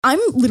I'm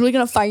literally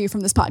going to fire you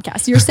from this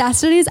podcast. Your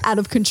sassity is out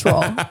of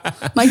control.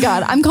 My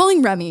God, I'm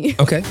calling Remy.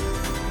 Okay.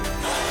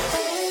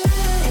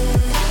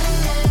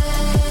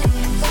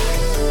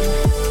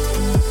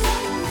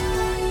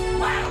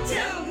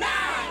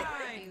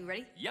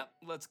 Yep,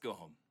 let's go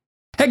home.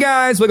 Hey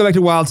guys, welcome back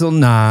to Wild Till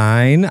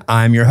 9.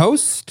 I'm your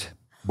host,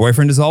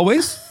 boyfriend as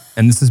always,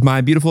 and this is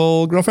my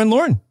beautiful girlfriend,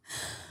 Lauren.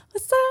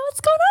 What's going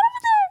on over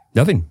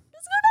there? Nothing.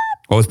 What's going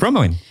on? I was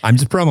promoing. I'm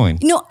just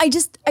promoing. No, I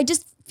just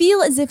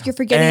feel as if you're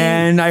forgetting.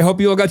 And I hope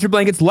you all got your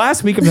blankets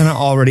last week if they're not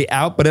already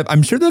out, but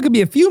I'm sure there could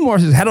be a few more,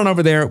 so just head on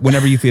over there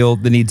whenever you feel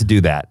the need to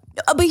do that.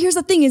 But here's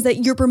the thing is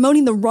that you're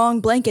promoting the wrong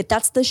blanket.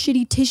 That's the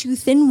shitty tissue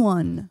thin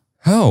one.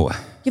 Oh.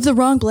 You have the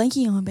wrong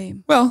blankie on,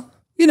 babe. Well,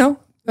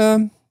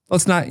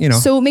 let's not,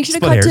 So make sure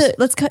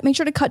to make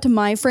sure to cut to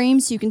my frame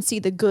so you can see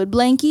the good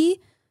blankie,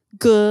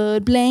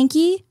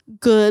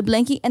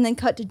 and then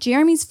cut to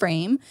Jeremy's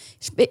frame.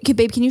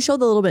 Babe, can you show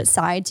the little bit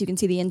side so you can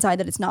see the inside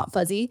that it's not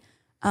fuzzy?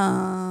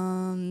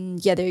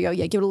 Yeah, there you go.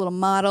 Yeah, give it a little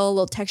model, a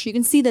little texture. You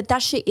can see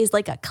that shit is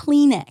like a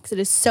Kleenex. It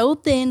is so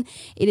thin.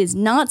 It is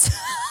not.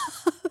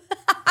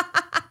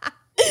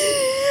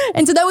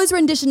 And so that was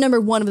rendition number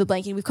 1 of the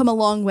blankie. We've come a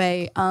long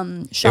way.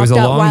 It was a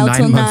long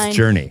 9-month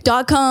journey.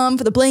 .com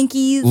for the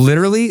blankies.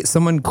 Literally,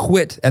 someone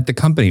quit at the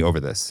company over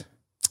this.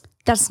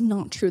 That's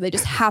not true. They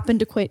just happened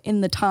to quit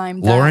in the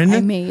time that Lauren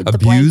I made the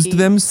abused blankie.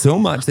 them so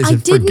much they I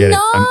said, did forget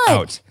not. it, I'm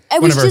out. I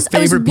was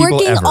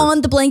working ever.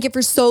 on the blanket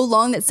for so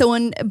long that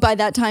someone by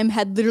that time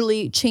had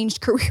literally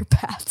changed career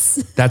paths.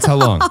 That's how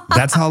long.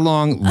 That's how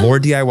long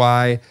Lord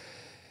DIY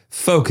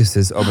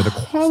focuses over the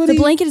quality. The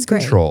blanket is great.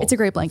 Control. It's a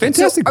great blanket.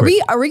 Fantastic. So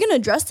are we going to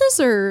address this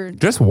or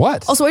just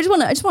what? Also, I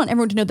just want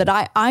everyone to know that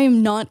I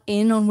am not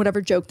in on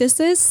whatever joke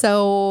this is.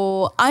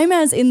 So I'm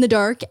as in the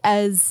dark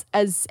as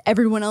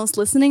everyone else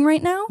listening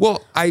right now.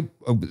 Well,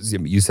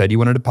 you said you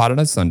wanted to pot on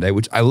a Sunday,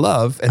 which I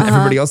love, and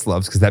everybody else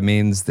loves because that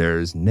means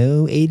there's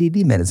no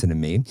ADD medicine in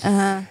me.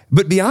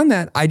 But beyond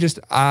that, I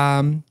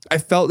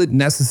felt it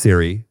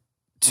necessary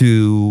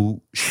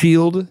to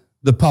shield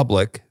the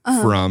public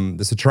from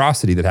this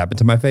atrocity that happened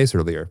to my face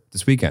earlier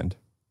this weekend.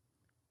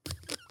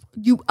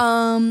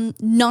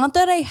 Not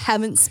that I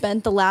haven't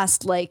spent the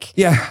last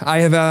Yeah,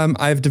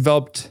 I've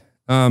developed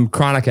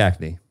chronic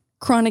acne.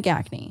 Chronic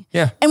acne.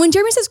 Yeah. And when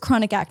Jeremy says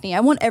chronic acne,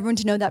 I want everyone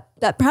to know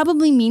that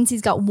probably means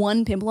he's got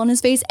one pimple on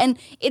his face, and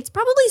it's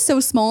probably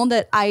so small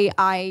that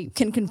I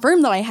can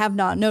confirm that I have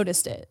not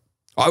noticed it.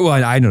 Oh,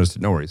 well, I noticed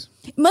it. No worries.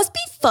 It must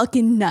be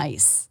fucking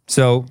nice.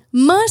 So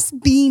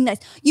must be nice.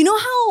 You know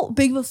how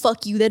big of a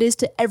fuck you that is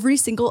to every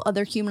single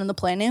other human on the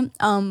planet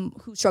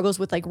who struggles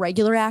with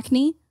regular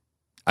acne?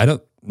 I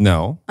don't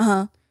know.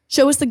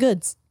 Show us the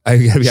goods. I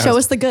gotta be honest. Show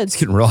us the goods. It's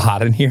getting real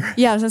hot in here.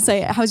 Yeah, I was gonna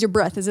say, how's your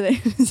breath? Is it?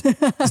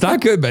 It's not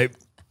good, babe.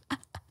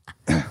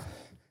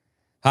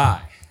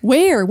 Hi.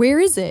 Where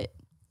is it?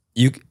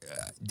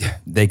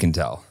 They can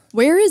tell.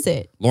 Where is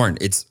it? Lauren,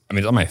 it's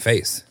on my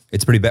face.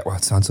 It's pretty bad. Well,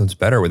 it sounds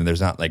better when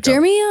there's not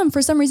Jeremy,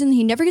 for some reason,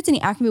 he never gets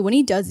any acne, but when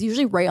he does,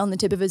 usually right on the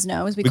tip of his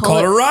nose. We call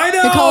it a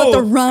rhino. We call it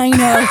the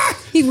rhino.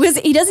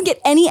 He doesn't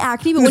get any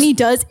acne, but when he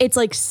does, it's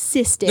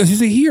cystic. No, it's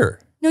usually here.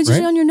 No, it's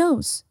usually on your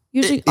nose.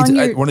 Usually it's on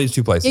your one of these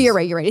two places. Yeah,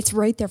 you're right. It's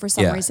right there for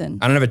some reason.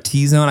 I don't have a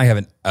T-zone. I have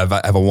a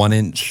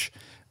 1-inch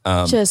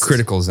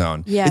critical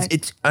zone. Yeah.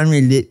 It's on my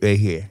lip right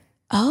here.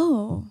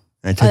 Oh.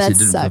 And I touched that it. Didn't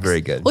feel sucks.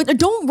 very good. Wait,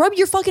 don't rub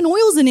your fucking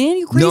oils in it. Are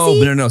you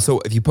crazy? No. So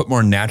if you put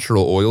more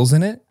natural oils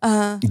in it,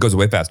 it goes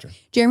away faster.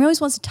 Jeremy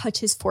always wants to touch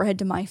his forehead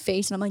to my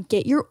face, and I'm like,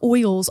 get your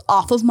oils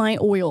off of my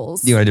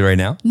oils. Do you want to do it right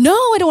now? No,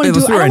 I don't want to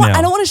do it.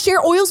 I don't want to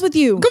share oils with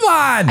you. Come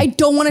on. I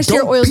don't want to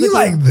share oils with you.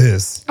 Don't be like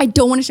this. I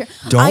don't want to share.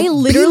 Don't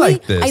be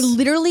like this. I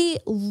literally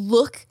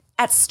look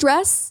at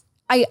stress.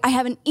 I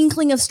have an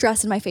inkling of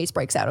stress and my face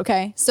breaks out,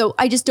 okay? So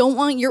I just don't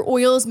want your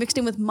oils mixed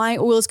in with my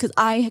oils because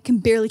I can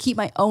barely keep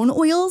my own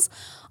oils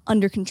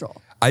under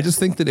control. I just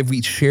think that if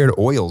we shared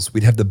oils,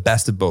 we'd have the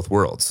best of both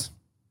worlds.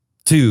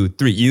 2,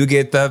 3, you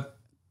get the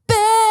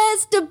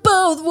best of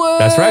both worlds.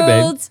 That's right,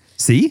 babe.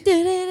 See?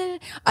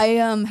 I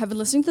have been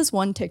listening to this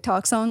one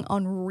TikTok song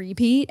on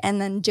repeat, and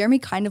then Jeremy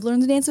kind of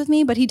learned to dance with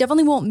me, but he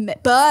definitely won't.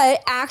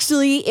 But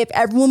actually, if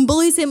everyone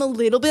bullies him a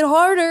little bit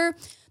harder,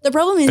 the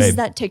problem is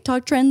that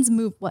TikTok trends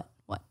move. What?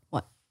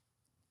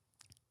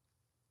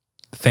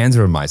 The fans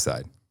are on my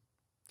side.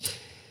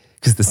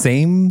 Because the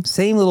same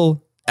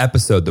little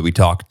episode that we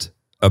talked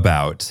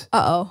about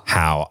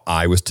how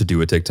I was to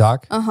do a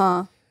TikTok.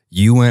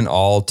 You went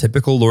all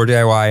typical Lord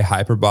DIY,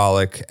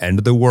 hyperbolic, end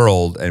of the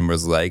world, and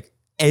was like,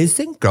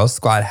 Instinct Girl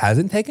Squad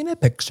hasn't taken a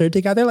picture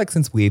together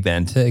since we've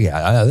been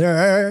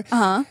together.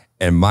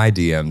 And my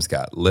DMs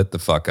got lit the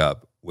fuck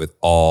up with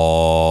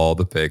all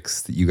the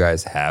pics that you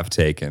guys have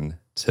taken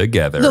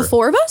together. The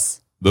 4 of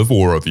us? The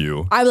 4 of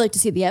you. I would like to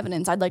see the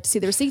evidence. I'd like to see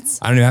the receipts.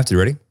 I don't even have to.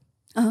 Ready?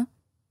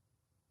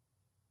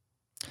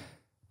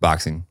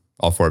 Boxing.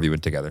 All 4 of you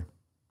went together.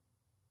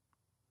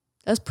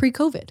 That was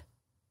pre-COVID.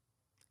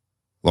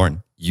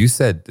 Lauren, you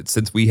said that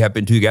since we have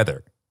been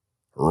together,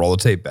 roll the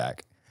tape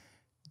back,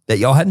 that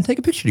y'all hadn't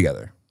taken a picture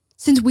together.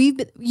 Since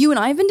you and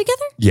I have been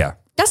together? Yeah.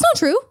 That's not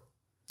true.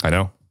 I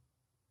know.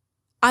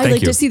 I'd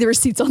like to see the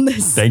receipts on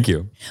this. Thank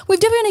you. We've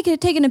definitely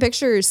taken a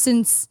picture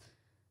since.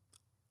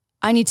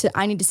 I need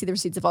to see the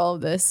receipts of all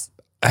of this.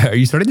 Are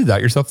you starting to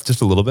doubt yourself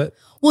just a little bit?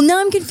 Well, now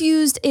I'm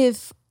confused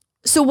if.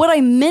 So what I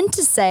meant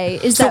to say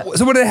is that.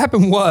 So what had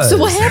happened was. So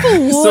what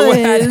happened was. So what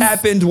had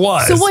happened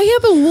was. So what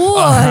happened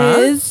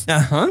was.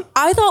 Uh-huh.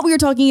 I thought we were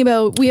talking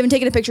about we haven't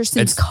taken a picture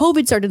since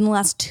COVID started in the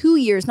last 2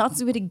 years, not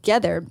since we were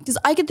together. Because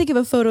I can think of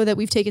a photo that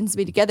we've taken since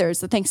we were together. It's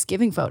the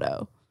Thanksgiving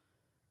photo.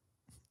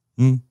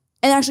 Mm.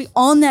 And actually,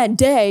 on that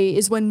day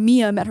is when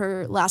Mia met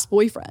her last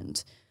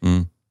boyfriend.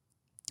 Mm.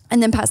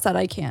 And then past that,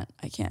 I can't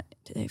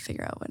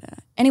figure out what.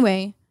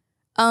 Anyway,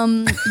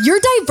 you're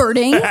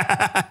diverting.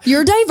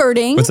 You're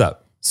diverting. What's up?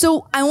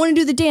 So I want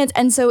to do the dance.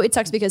 And so it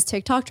sucks because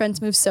TikTok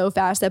trends move so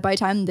fast that by the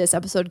time this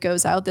episode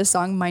goes out, this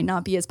song might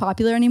not be as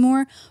popular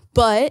anymore.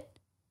 But.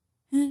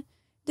 Wait,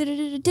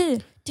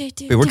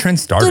 we're trend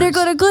starters. Glitter,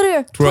 glitter,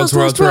 glitter. Twirl,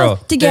 twirl, twirl.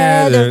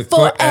 Together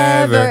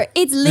forever.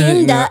 It's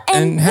Linda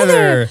and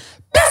Heather.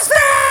 Best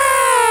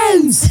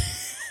friends!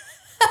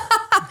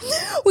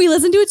 We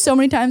listened to it so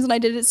many times and I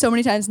did it so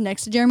many times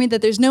next to Jeremy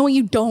that there's no way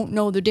you don't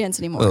know the dance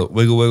anymore.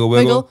 Wiggle, wiggle,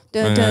 wiggle.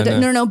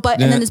 No,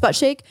 butt, and then this butt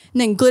shake, and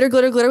then glitter,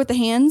 glitter, glitter with the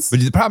hands. But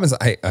the problem is,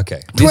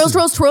 twirls,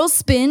 twirls, twirls,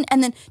 spin,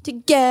 and then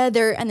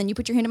together, and then you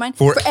put your hand in mine.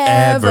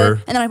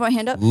 Forever. And then I put my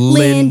hand up.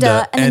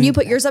 Linda. And then you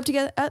put yours up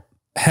together. Up.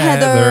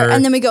 Heather.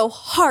 And then we go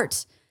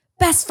heart.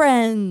 Best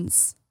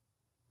friends.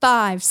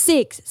 5,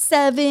 6,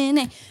 7,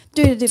 8.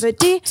 Glitter,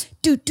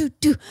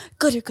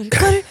 glitter,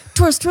 glitter.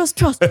 Twirls, twirls,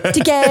 twirls.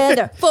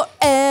 Together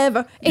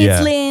forever.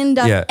 It's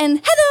Linda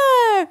and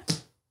Heather.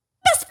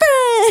 Best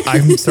friends.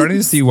 I'm starting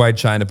to see why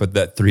China put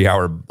that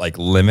 3-hour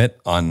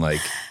limit on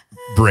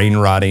brain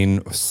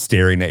rotting,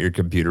 staring at your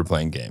computer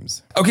playing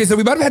games. Okay, so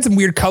we might have had some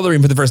weird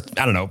coloring for the first,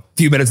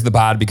 few minutes of the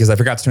pod because I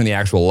forgot to turn the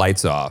actual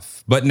lights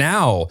off. But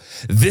now,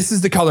 this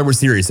is the color we're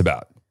serious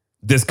about.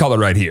 This color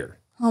right here.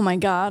 Oh my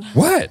God.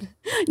 What? No,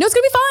 it's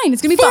going to be fine.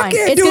 It's going to be fine.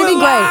 It's going to be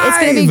great. It's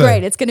going to be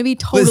great. It's going to be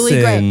totally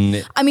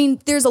great. I mean,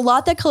 there's a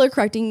lot that color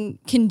correcting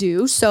can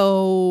do.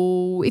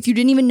 So if you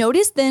didn't even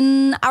notice,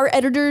 then our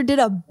editor did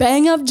a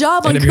bang up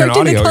job on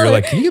correcting the color. You're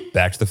like, can you get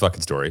back to the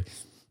fucking story?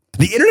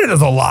 The internet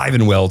is alive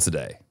and well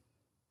today.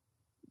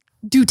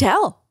 Do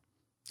tell.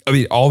 I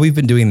mean, all we've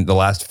been doing the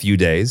last few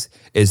days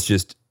is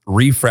just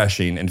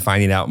refreshing and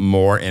finding out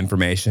more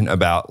information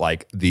about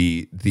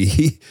the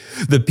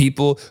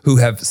people who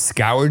have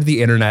scoured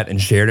the internet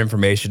and shared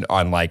information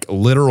on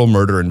literal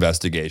murder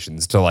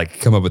investigations to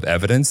come up with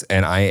evidence.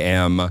 And I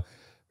am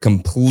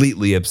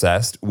completely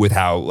obsessed with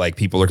how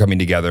people are coming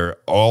together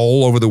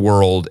all over the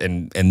world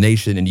and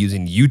nation and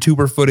using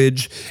YouTuber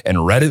footage and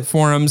Reddit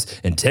forums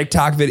and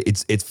TikTok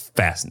videos. It's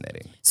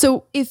fascinating.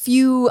 So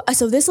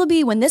this will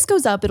be, when this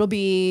goes up, it'll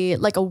be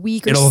a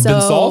week or so. It'll have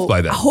been solved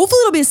by then. Hopefully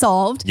it'll be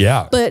solved.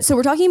 Yeah. But so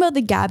we're talking about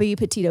the Gabby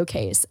Petito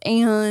case,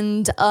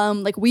 and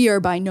we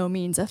are by no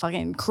means a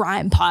fucking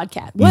crime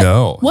podcast. What?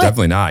 No,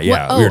 definitely not.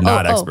 Yeah. We are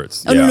not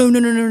experts. Oh, yeah.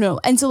 No.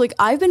 And so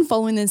I've been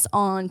following this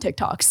on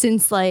TikTok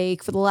since for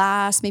the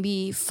last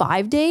maybe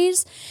 5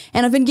 days,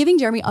 and I've been giving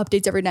Jeremy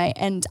updates every night,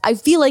 and I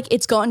feel like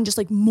it's gotten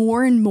just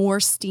more and more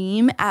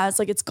steam as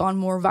it's gone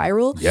more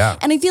viral. Yeah.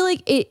 And I feel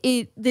like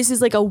this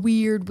is a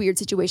weird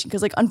situation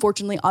because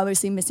unfortunately,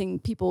 obviously missing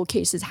people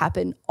cases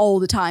happen all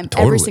the time,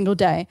 every single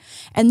day.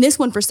 And this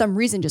one for some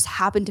reason just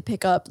happened to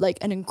pick up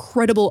an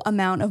incredible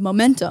amount of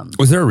momentum.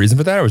 Was there a reason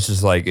for that? Or was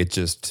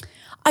just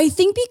I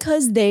think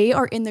because they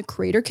are in the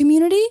creator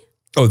community.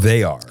 Oh,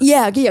 they are.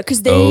 Yeah,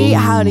 because they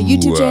had a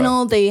YouTube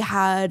channel. They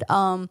had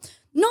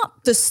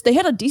they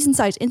had a decent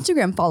sized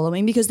Instagram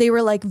following because they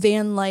were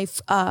van life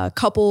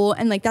couple,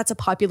 and that's a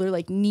popular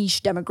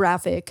niche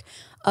demographic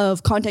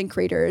of content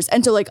creators.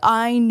 And so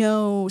I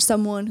know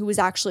someone who was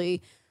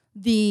actually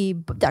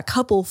that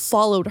couple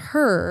followed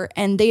her,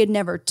 and they had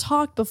never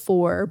talked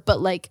before,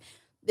 but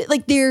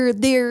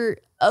they're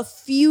a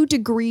few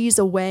degrees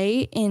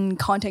away in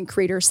content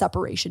creator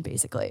separation,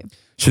 basically.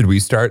 Should we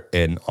start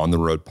an on the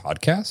road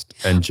podcast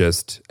and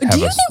just have Do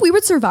you think we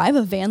would survive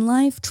a van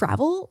life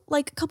travel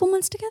a couple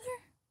months together?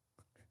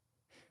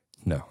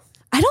 No.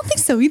 I don't think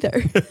so either.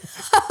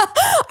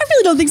 I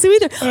really don't think so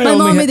either. My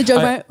mom made the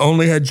joke. I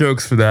only had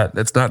jokes for that.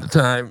 That's not the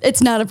time.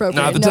 It's not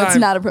appropriate. It's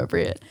not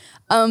appropriate.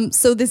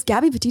 So this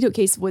Gabby Petito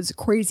case was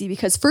crazy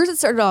because first it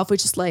started off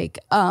with just a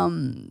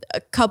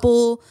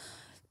couple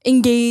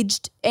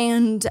engaged,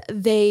 and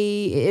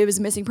it was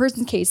a missing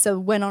persons case. So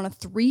went on a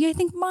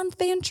 3-month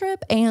van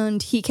trip,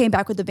 and he came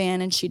back with the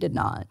van and she did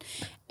not.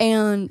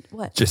 And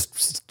what?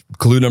 Just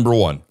clue number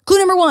one. Clue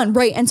number one,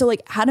 right. And so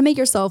how to make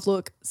yourself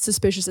look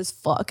suspicious as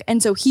fuck.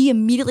 And so he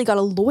immediately got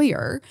a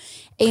lawyer.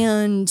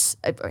 And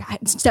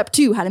step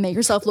 2, how to make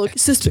yourself look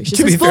suspicious as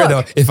fuck. To be fair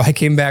though, if I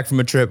came back from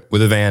a trip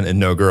with a van and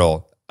no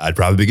girl, I'd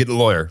probably be getting a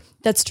lawyer.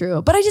 That's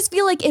true. But I just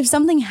feel if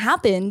something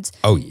happened,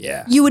 oh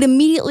yeah, you would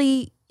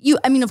immediately,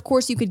 of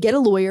course you could get a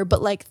lawyer,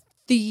 but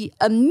the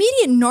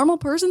immediate normal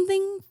person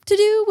thing to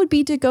do would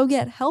be to go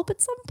get help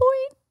at some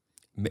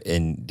point.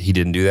 And he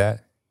didn't do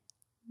that?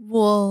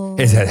 Well,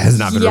 It has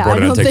not been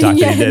reported on TikTok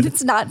that he did.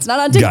 It's not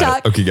on TikTok.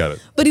 Got it. Okay, got it.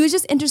 But it was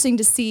just interesting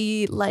to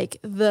see like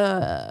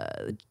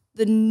the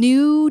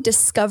new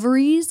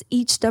discoveries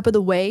each step of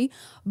the way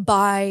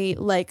by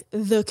like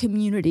the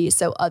community.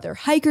 So other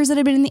hikers that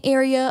have been in the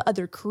area,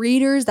 other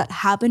creators that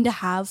happen to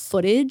have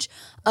footage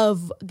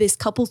of this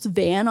couple's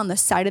van on the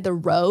side of the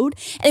road.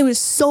 And it was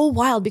so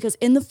wild because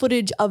in the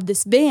footage of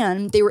this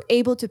van, they were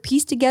able to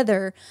piece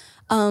together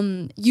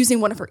using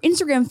one of her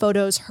Instagram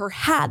photos, her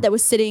hat that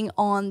was sitting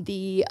on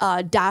the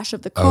dash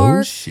of the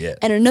car. Oh, shit.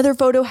 And another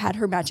photo had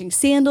her matching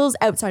sandals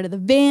outside of the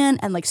van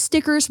and like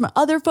stickers from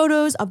other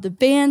photos of the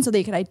van so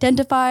they could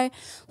identify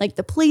like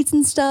the plates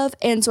and stuff.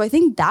 And so I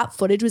think that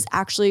footage was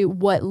actually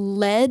what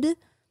led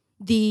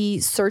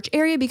the search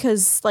area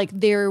because like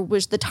there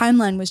was the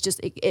timeline was just,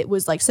 it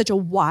was like such a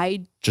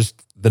wide.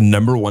 Just the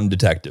number one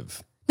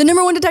detective. The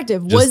number one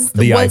detective Just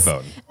the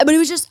iPhone. But it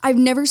was just, I've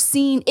never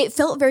seen, it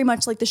felt very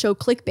much like the show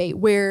Clickbait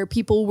where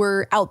people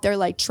were out there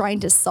like trying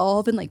to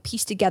solve and like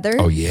piece together.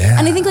 Oh, yeah.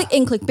 And I think like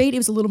in Clickbait, it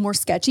was a little more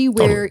sketchy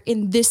where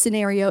in this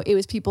scenario, it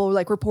was people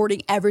like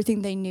reporting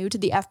everything they knew to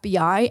the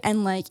FBI.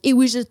 And like, it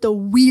was just the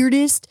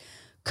weirdest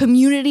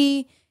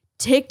community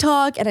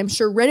TikTok. And I'm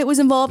sure Reddit was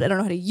involved. I don't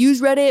know how to use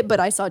Reddit, but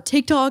I saw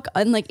TikTok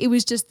and like, it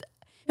was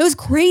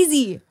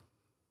crazy.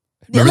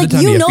 Remember the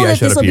time the FBI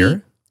showed up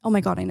here? Oh my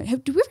God, I know.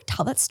 Did we ever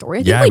tell that story?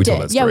 I think Yeah, we we did.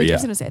 told that story, I yeah.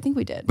 was going to say, I think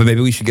we did. But maybe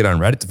we should get on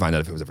Reddit to find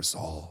out if it was ever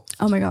solved.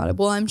 Oh my God.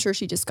 Well, I'm sure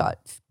she just got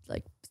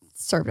like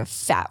served a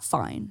fat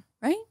fine,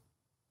 right?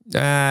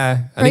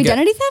 I For think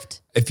identity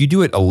theft? if you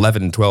do it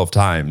 11, 12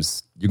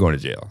 times, you're going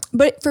to jail.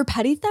 But for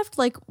petty theft,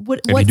 like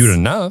what? If you do it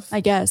enough. I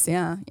guess,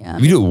 yeah.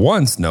 If you do it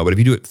once, no. But if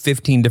you do it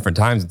 15 different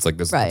times, it's like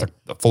this Right. it's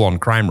like a full-on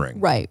crime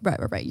ring. Right.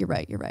 You're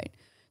right.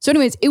 So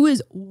anyways, it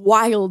was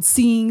wild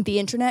seeing the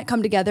internet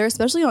come together,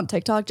 especially on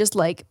TikTok, just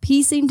like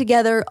piecing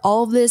together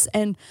all of this.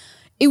 And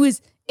it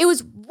was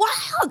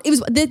wild. It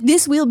was,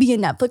 this will be a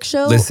Netflix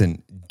show.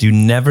 Listen, do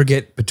never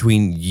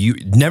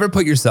never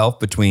put yourself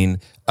between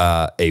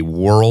a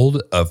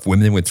world of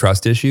women with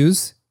trust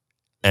issues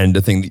and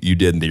the thing that you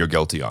did and that you're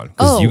guilty on.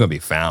 Because you're going to be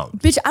found.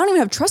 Bitch, I don't even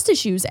have trust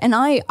issues. And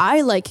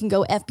I like can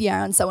go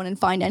FBI on someone and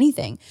find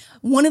anything.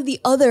 One of the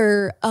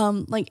other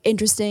like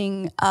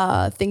interesting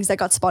things that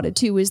got spotted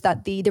too is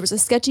that there was a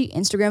sketchy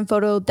Instagram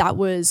photo that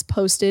was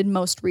posted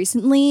most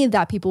recently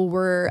that people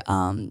were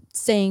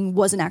saying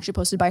wasn't actually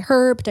posted by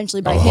her,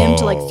 potentially by him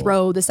to like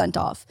throw the scent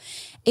off.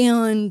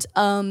 And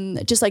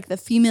just like the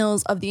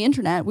females of the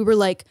internet, we were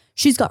like,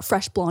 she's got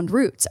fresh blonde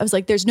roots. I was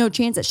like, there's no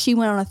chance that she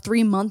went on a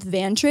 3-month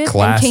van trip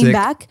Classic and came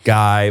back.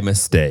 Guy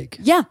mistake.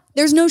 Yeah,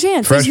 there's no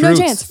chance. Fresh There's no roots.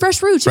 chance.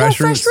 Fresh roots. Fresh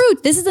Fresh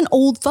roots. This is an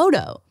old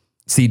photo.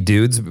 See,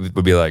 dudes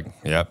would be like,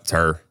 yep, it's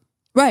her.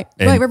 Right.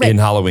 In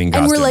Halloween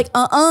costume. And we're like,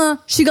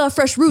 she got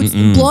fresh roots.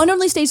 Blonde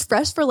only stays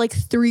fresh for like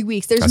 3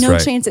 weeks. There's That's no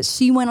right. chance that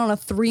she went on a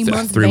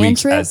 3-month 3 van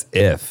weeks trip. as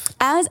if.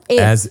 As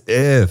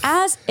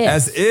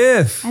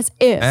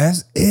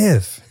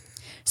if.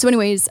 So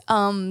anyways,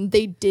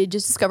 they did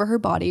just discover her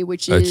body,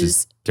 which That's is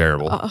just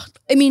terrible.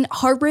 I mean,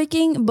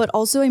 heartbreaking, but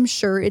also I'm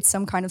sure it's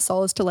some kind of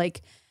solace to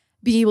like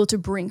be able to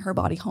bring her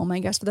body home, I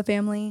guess, for the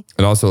family.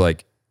 And also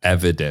like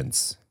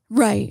evidence.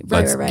 Right.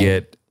 Let's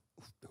get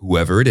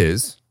whoever it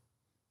is.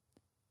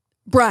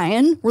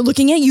 Brian, we're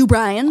looking at you,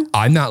 Brian.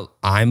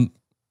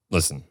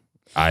 Listen.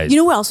 You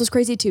know what else was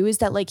crazy too is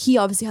that like he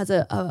obviously has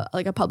a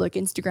public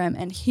Instagram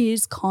and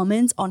his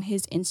comments on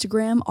his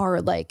Instagram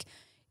are like,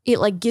 it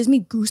like gives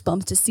me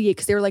goosebumps to see it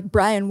because they were like,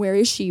 Brian, where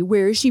is she?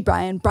 Where is she,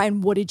 Brian?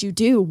 Brian, what did you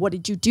do? What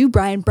did you do,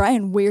 Brian?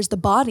 Brian, where's the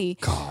body?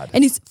 God.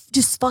 And it's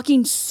just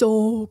fucking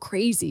so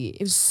crazy.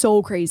 It was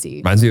so crazy.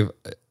 Reminds me of,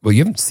 well, you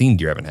haven't seen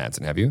Dear Evan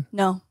Hansen, have you?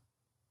 No.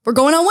 We're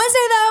going on Wednesday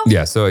though.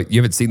 Yeah, so you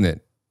haven't seen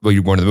that. Well,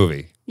 you're going to the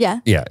movie.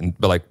 Yeah. Yeah,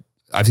 but like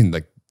I've seen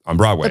like on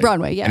Broadway. The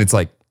Broadway, yeah. And it's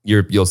like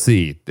you'll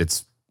see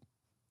it's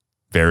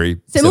very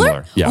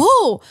similar. Yeah.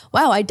 Oh,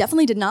 wow. I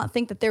definitely did not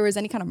think that there was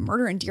any kind of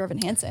murder in Dear Evan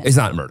Hansen. It's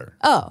not murder.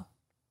 Oh.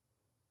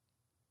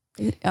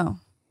 Is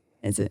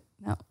it?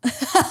 No.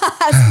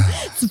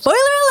 Spoiler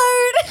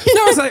alert.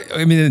 No, it's like,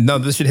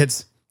 this shit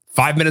hits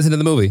 5 minutes into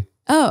the movie.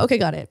 Oh, okay.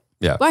 Got it.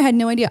 Yeah. Well, I had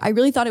no idea. I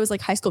really thought it was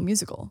like High School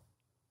Musical.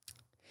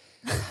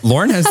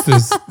 Lauren has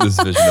this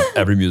vision of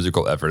every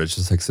musical ever. It's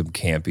just like some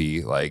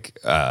campy, like,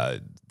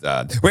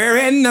 we're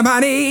in the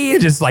money,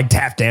 just like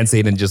tap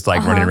dancing and just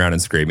like running around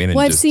and screaming. And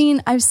Well, I've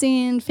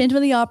seen Phantom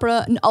of the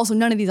Opera, and also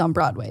none of these on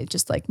Broadway,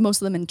 just like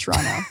most of them in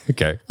Toronto.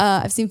 Okay.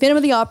 I've seen Phantom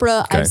of the Opera.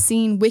 Okay. I've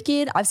seen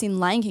Wicked. I've seen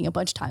Lion King a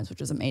bunch of times, which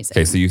was amazing.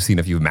 Okay, so you've seen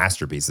a few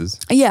masterpieces.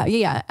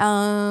 Yeah.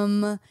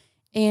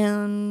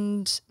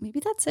 And maybe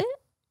that's it.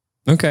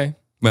 Okay.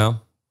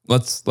 Well,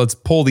 let's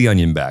pull the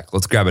onion back.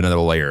 Let's grab another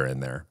layer in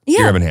there. Yeah.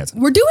 Dear Evan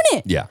Hansen. We're doing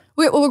it. Yeah.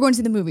 We're going to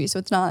see the movie, so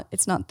it's not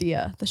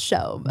the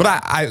show.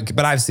 But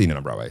I've seen it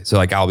on Broadway, so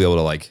like I'll be able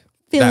to like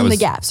Fill in the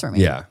gaps for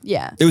me. Yeah.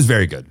 Yeah. It was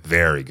very good.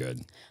 Very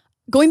good.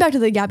 Going back to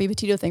the Gabby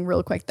Petito thing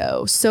real quick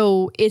though.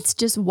 So it's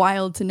just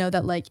wild to know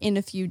that like in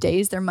a few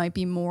days there might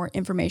be more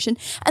information.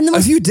 And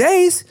A few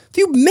days, a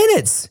few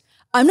minutes.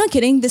 I'm not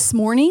kidding. This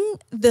morning,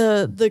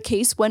 the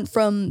case went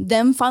from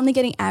them finally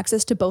getting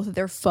access to both of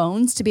their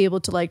phones to be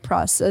able to like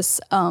process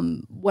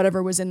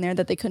whatever was in there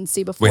that they couldn't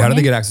see before. Wait, how did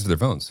they get access to their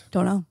phones?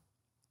 Don't know.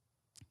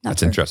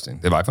 That's interesting.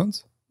 They have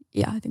iPhones?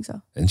 Yeah, I think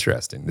so.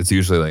 Interesting. It's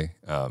usually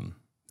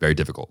very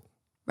difficult.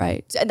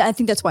 Right. And I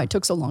think that's why it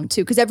took so long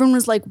too. Because everyone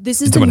was like,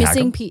 this is the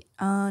missing piece.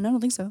 No, I don't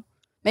think so.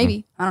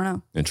 Maybe. I don't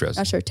know. Interesting.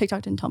 Not sure.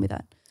 TikTok didn't tell me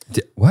that.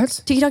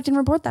 What? TikTok didn't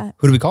report that.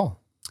 Who do we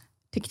call?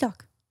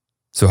 TikTok.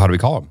 So how do we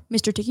call him?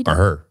 Mr. TikTok. Or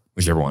her,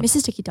 whichever one.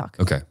 Mrs. TikTok.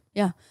 Okay.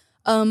 Yeah.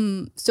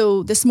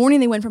 So this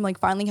morning they went from like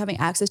finally having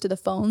access to the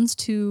phones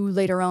to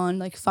later on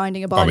like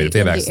finding a body. I mean, if they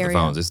have access to the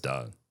phones, it's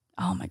done.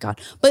 Oh my God.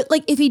 But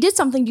like if he did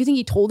something, do you think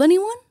he told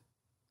anyone?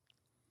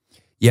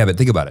 Yeah, but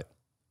think about it.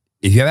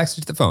 If you have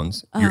access to the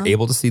phones, you're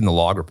able to see in the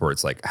log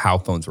reports like how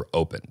phones were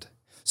opened.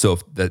 So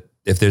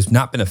if there's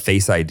not been a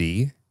Face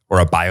ID or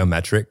a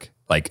biometric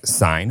like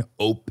sign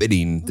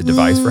opening the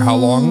device for how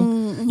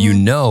long, you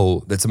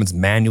know that someone's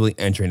manually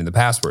entering in the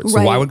password.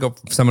 So why would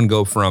someone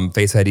go from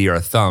Face ID or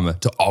a thumb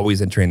to always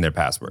entering their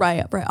password?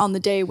 Right. On the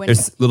day when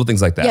there's little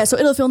things like that. Yeah, so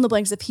it'll fill in the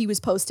blanks if he was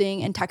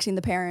posting and texting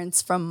the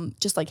parents from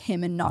just like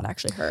him and not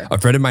actually her. A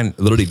friend of mine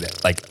literally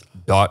like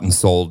bought and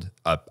sold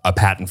a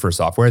patent for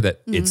software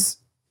that it's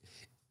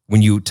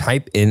when you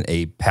type in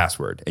a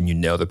password and you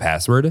know the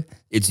password,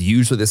 it's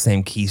usually the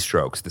same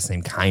keystrokes, the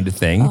same kind of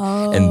thing.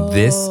 And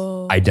this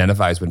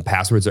identifies when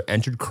passwords are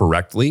entered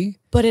correctly.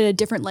 But at a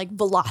different like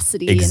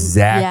velocity.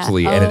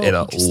 Exactly. And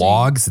it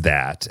logs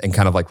that and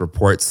kind of like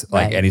reports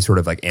like any sort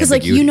of like ambiguity. Because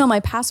like you know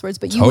my passwords,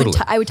 but you would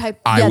I would type,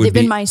 they've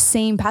been my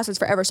same passwords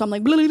forever. So I'm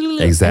like, blah, blah, blah,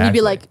 exactly. And you'd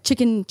be like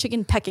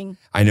chicken pecking.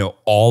 I know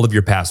all of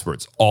your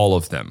passwords, all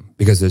of them,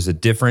 because there's a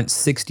different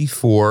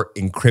 64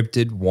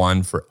 encrypted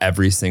one for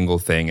every single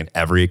thing and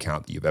every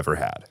account that you've ever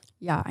had.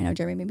 Yeah, I know.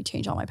 Jeremy made me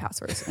change all my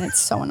passwords and it's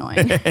so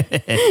annoying.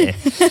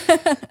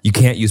 You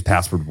can't use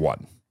password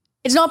 1.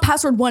 It's not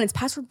password 1, it's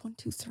password 1,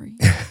 2, 3.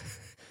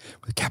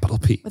 With a capital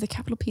P. With a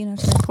capital P and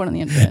a point on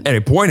the end of it.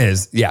 Anyway, point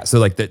is, so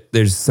like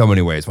there's so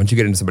many ways. Once you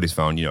get into somebody's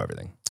phone, you know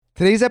everything.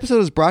 Today's episode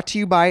is brought to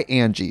you by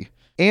Angie.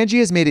 Angie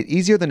has made it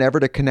easier than ever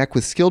to connect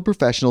with skilled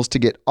professionals to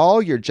get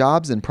all your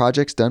jobs and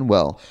projects done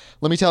well.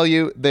 Let me tell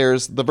you,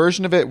 there's the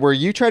version of it where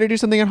you try to do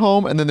something at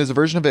home, and then there's a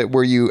version of it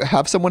where you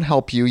have someone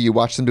help you, you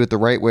watch them do it the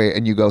right way,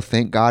 and you go,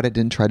 thank God I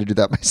didn't try to do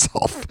that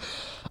myself.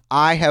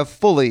 I have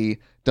fully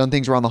done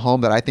things around the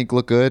home that I think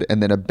look good,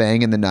 and then a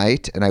bang in the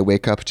night, and I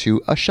wake up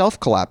to a shelf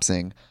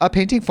collapsing, a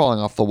painting falling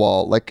off the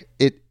wall. Like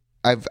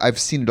I've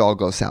seen it all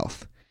go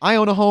south. I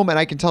own a home, and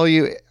I can tell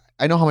you,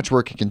 I know how much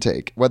work it can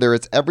take. Whether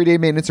it's everyday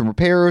maintenance and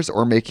repairs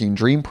or making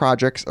dream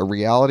projects a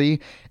reality,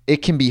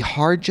 it can be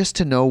hard just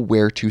to know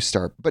where to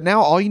start. But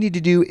now all you need to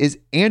do is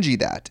Angie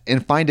that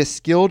and find a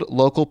skilled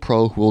local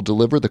pro who will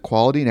deliver the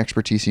quality and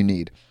expertise you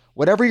need.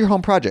 Whatever your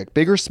home project,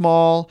 big or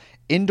small,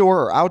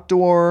 indoor or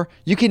outdoor,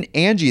 you can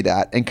Angie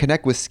that and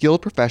connect with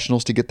skilled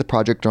professionals to get the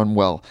project done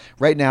well.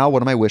 Right now,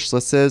 one of my wish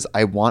lists is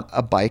I want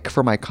a bike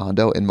for my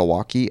condo in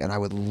Milwaukee, and I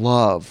would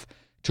love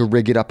to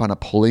rig it up on a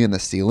pulley in the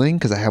ceiling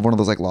because I have one of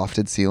those like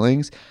lofted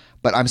ceilings,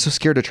 but I'm so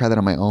scared to try that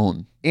on my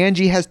own.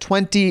 Angie has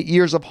 20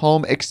 years of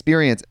home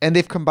experience, and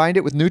they've combined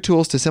it with new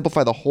tools to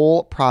simplify the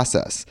whole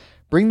process.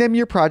 Bring them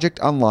your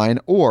project online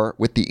or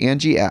with the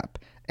Angie app.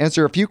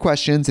 Answer a few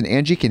questions and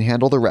Angie can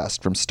handle the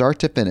rest from start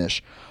to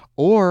finish,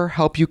 or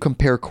help you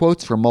compare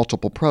quotes from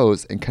multiple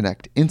pros and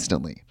connect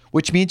instantly,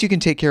 which means you can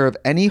take care of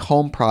any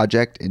home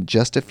project in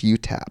just a few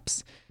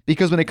taps.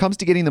 Because when it comes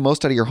to getting the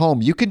most out of your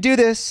home, you can do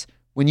this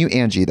when you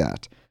Angie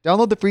that.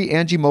 Download the free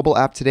Angie mobile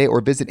app today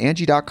or visit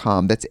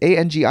Angie.com. That's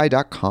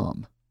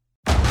ANGI.com.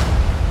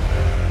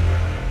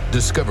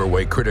 Discover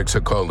why critics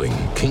are calling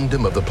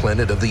Kingdom of the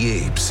Planet of the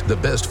Apes the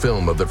best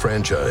film of the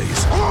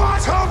franchise.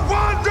 What a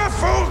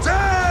wonderful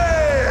day!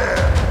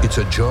 It's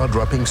a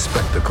jaw-dropping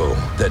spectacle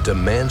that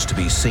demands to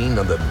be seen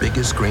on the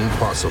biggest screen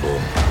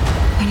possible.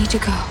 We need to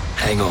go.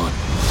 Hang on.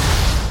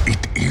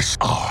 It is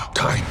our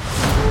time.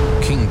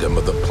 Kingdom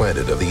of the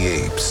Planet of the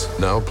Apes.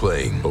 Now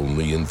playing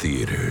only in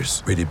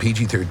theaters. Rated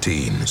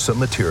PG-13. Some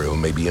material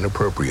may be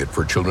inappropriate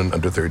for children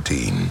under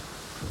 13.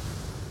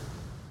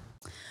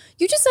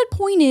 You just said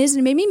point is, and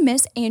it made me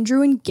miss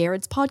Andrew and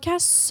Garrett's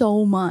podcast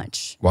so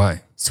much.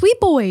 Why? Sweet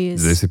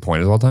Boys. Did they say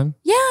point is all the time?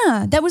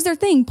 Yeah, that was their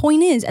thing.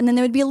 Point is, and then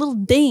there would be a little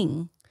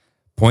ding.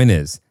 Point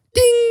is.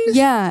 Ding.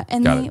 Yeah,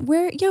 and Got it.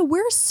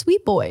 where's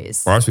Sweet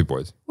Boys? Where are Sweet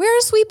Boys? Where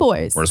are Sweet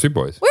Boys? Where are Sweet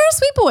Boys? Where are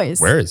Sweet Boys?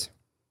 Where is?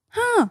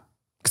 Huh.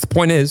 Because the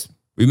point is,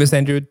 we miss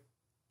Andrew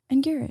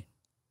and Garrett.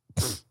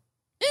 Are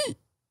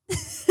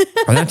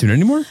they not doing it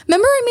anymore?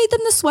 Remember I made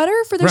them the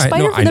sweater for their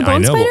spider, for the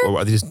bone spider? But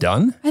are they just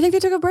done? I think they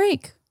took a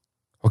break.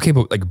 Okay,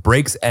 but like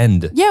breaks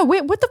end. Yeah,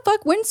 wait, what the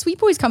fuck? When's Sweet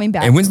Boys coming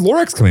back? And when's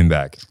Lorax coming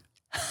back?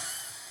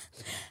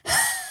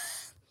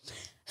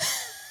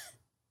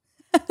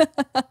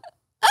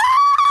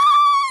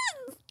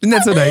 Isn't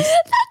that so nice?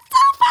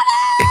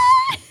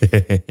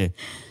 That's so funny.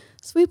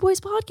 Sweet Boys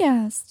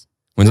podcast.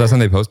 When's the last time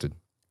they posted?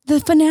 The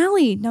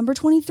finale, number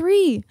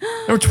 23.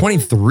 Number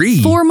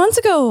 23. 4 months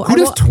ago. Who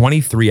does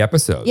 23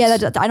 episodes? Yeah,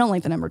 I don't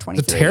like the number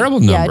 23. It's a terrible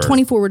number. Yeah,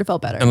 24 would have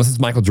felt better. Unless it's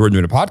Michael Jordan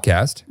doing a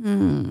podcast.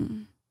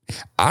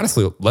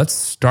 Honestly, let's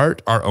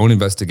start our own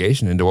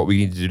investigation into what we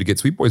need to do to get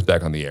Sweet Boys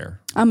back on the air.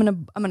 I'm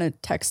gonna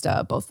text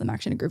both of them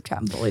actually in a group chat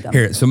and bully them.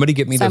 Here, somebody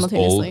get me those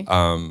old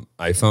Simultaneously.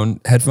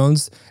 iPhone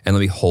headphones and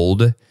let me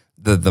hold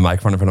the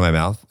microphone in front of my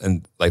mouth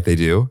and like they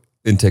do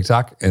in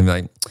TikTok and be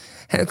like,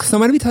 hey, so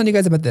I'm gonna be telling you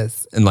guys about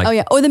this. And like, Oh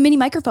yeah, or the mini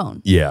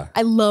microphone. yeah.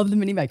 I love the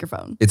mini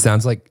microphone. It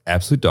sounds like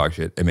absolute dog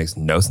shit. It makes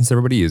no sense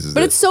everybody uses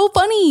But it. it's so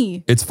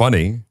funny. It's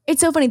funny.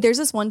 It's so funny. There's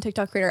this one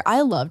TikTok creator. I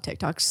love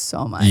TikTok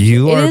so much.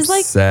 You It are is,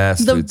 like,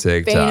 obsessed the with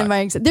TikTok. bane of my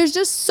existence. There's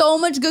just so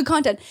much good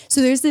content.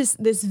 So there's this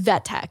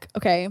vet tech,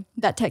 okay?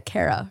 Vet tech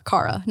Kara.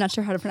 Not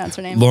sure how to pronounce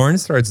her name. Lauren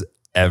starts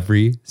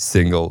every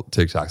single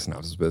TikTok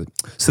synopsis with,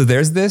 so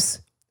there's this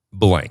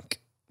blank.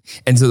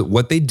 And so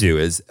what they do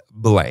is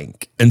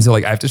blank. And so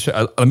like I have to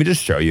show, let me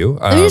just show you.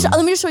 Let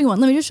me just show you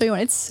one.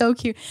 It's so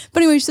cute.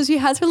 But anyway, so she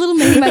has her little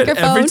mini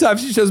microphone. Every time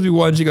she shows me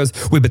one, she goes,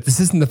 wait, but this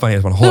isn't the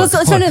funniest one. Hold on.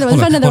 let's find another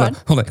one.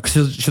 Hold on.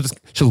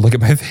 She'll look at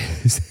my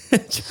face. I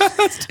just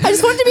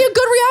want it to be a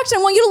good reaction.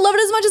 I want you to love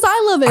it as much as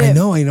I love it.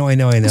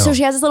 I know. So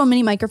she has this little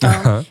mini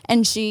microphone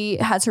and she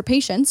has her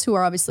patients who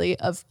are obviously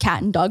of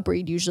cat and dog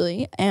breed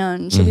usually.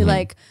 And she'll be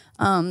like,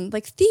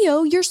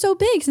 Theo, you're so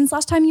big since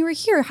last time you were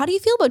here. How do you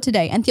feel about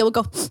today? And Theo will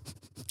go,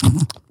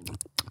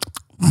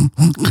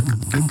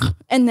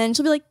 and then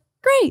she'll be like,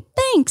 great,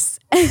 thanks.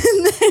 And then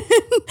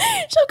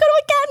she'll go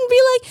to a cat and be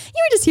like,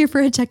 you were just here for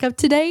a checkup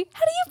today.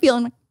 How do you feel?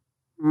 And I'm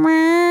like,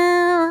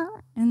 meow.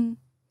 And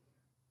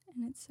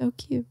it's so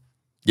cute.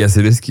 Yes,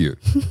 it is cute.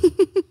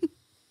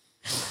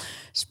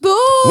 Boo!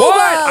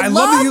 What? I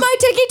love that you- my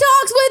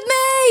TikToks with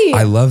me.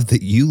 I love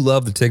that you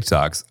love the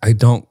TikToks. I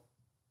don't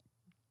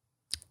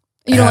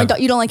You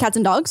don't like cats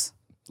and dogs?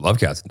 love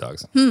cats and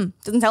dogs.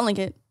 Doesn't sound like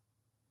it.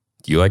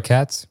 Do you like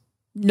cats?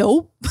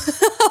 Nope. The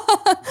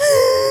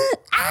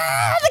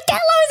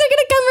cat lovers are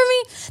gonna come for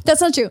me.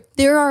 That's not true.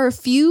 There are a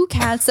few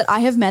cats that I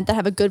have met that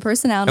have a good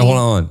personality. Now, hold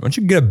on. Why don't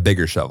you get a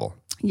bigger shovel?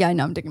 Yeah, I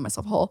know. I'm digging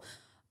myself a hole.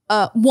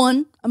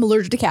 One, I'm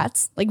allergic to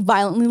cats. Like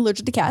violently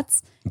allergic to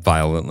cats.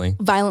 Violently.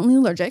 Violently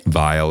allergic.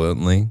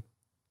 Violently.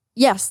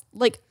 Yes.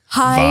 Like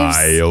hives.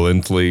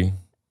 Violently.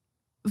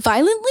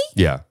 Violently?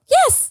 Yeah.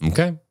 Yes.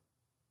 Okay.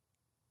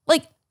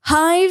 Like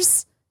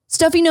hives,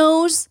 stuffy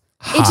nose,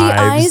 itchy Hives.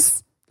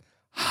 eyes.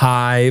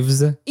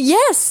 Hives.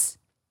 Yes.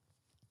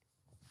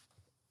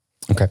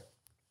 Okay.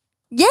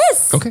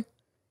 Yes. Okay.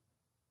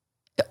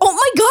 Oh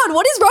my God,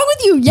 what is wrong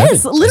with you? Yes, Nothing.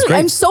 That's literally, great.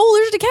 I'm so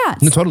allergic to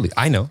cats. No, totally.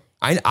 I know.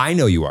 I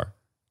know you are.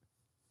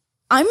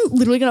 I'm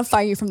literally gonna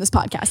fire you from this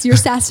podcast. Your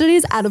sassity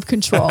is out of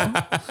control.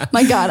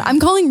 My God, I'm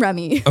calling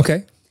Remy.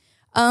 Okay.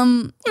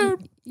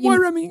 Why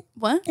Remy?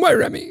 What? Why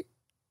Remy?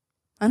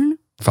 I don't know.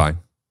 Fine.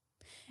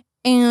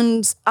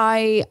 And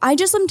I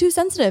just am too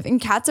sensitive. And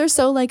cats are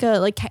so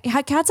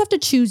cats have to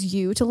choose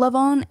you to love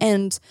on,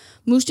 and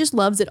Moose just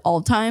loves at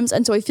all times.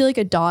 And so I feel like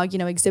a dog,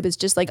 exhibits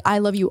just like I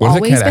love you What if a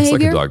always cat acts like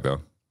behavior. a dog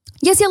though?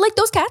 Yes, yeah, I like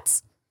those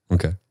cats.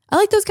 Okay. I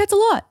like those cats a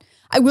lot.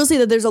 I will say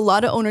that there's a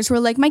lot of owners who are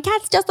like, my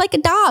cat's just like a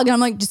dog. And I'm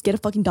like, just get a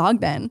fucking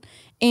dog then.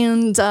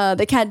 And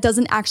the cat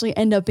doesn't actually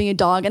end up being a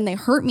dog, and they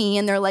hurt me,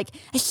 and they're like,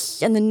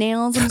 and the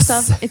nails and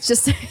stuff. It's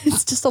just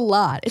a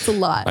lot. It's a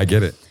lot. I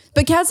get it.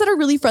 But cats that are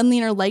really friendly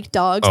and are like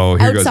dogs Oh,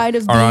 here outside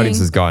goes. of Our being,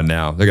 audience is gone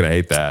now. They're gonna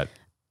hate that.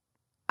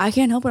 I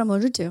can't help what I'm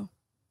allergic to.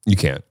 You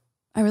can't.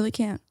 I really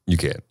can't. You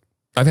can't.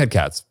 I've had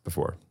cats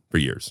before for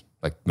years,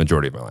 like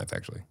majority of my life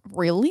actually.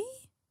 Really?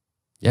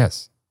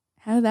 Yes,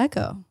 How did that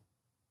go?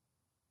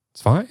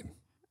 it's fine.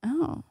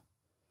 Oh.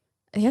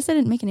 I guess I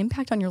didn't make an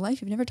impact on your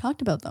life. You've never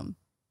talked about them.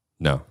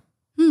 No,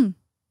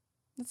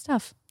 That's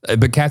tough.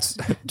 but cats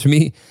to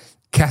me,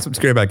 cats. What's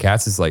great about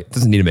cats is like it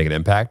doesn't need to make an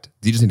impact.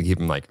 You just need to keep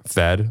them like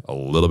fed a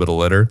little bit of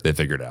litter. They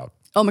figure it out.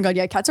 Oh my God,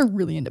 yeah, cats are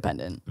really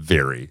independent.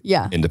 Very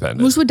Yeah. independent.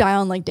 Moose would die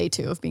on like day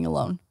 2 of being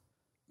alone.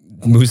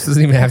 Moose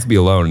doesn't even have to be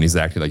alone, and he's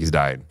acting like he's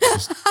dying.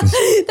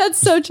 That's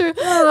so true.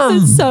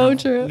 That's so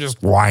true.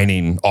 Just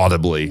whining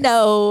audibly.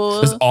 No.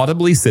 Just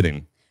audibly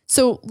sitting.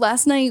 So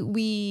last night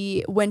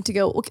we went to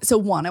go. Okay, so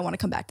one, I want to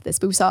come back to this,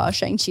 but we saw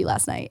Shang-Chi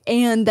last night,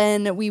 and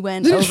then we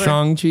went Is it over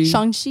Shang-Chi?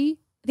 Shang-Chi.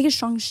 I think it's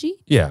Shang-Chi.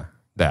 Yeah,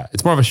 that.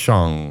 It's more of a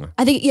Shang.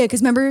 I think yeah,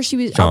 because remember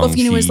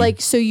Awkwafina was Shang-Chi.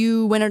 like, so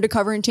you went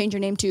undercover and changed your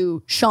name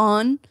to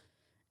Sean,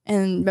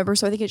 and remember,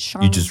 so I think it's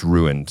Shang. You just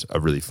ruined a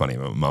really funny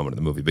moment in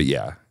the movie, but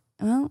yeah.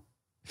 well,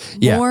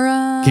 Yeah. more.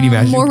 Can you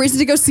imagine? More reason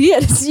to go see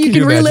it. So you Can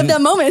can you relive imagine?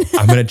 that moment.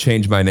 I'm going to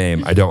change my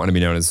name. I don't want to be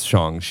known as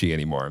Shang-Chi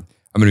anymore.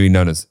 I'm going to be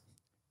known as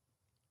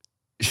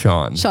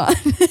Sean. Sean.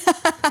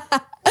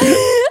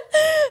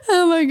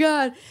 Oh my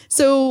God.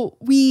 So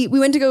we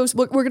went to go,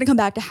 we're going to come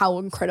back to how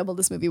incredible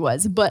this movie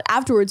was. But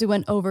afterwards we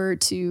went over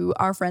to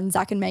our friends,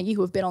 Zach and Maggie,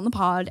 who have been on the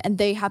pod, and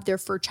they have their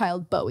fur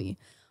child, Bowie.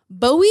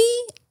 Bowie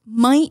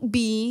might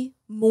be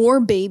more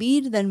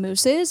babied than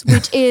Moose is,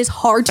 which is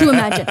hard to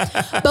imagine.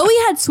 Bowie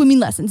had swimming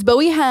lessons.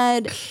 Bowie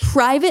had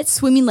private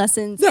swimming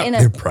lessons. No,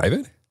 they're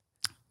private?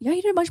 Yeah,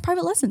 he did a bunch of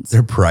private lessons.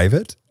 They're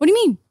private? What do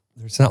you mean?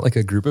 There's not like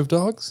a group of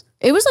dogs?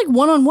 It was like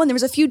one-on-one. There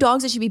was a few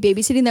dogs that she'd be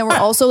babysitting that were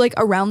also like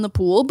around the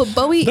pool. But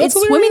Bowie, That's it's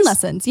swimming hilarious.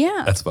 lessons.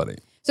 Yeah. That's funny.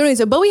 So anyway,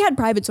 so Bowie had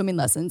private swimming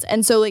lessons.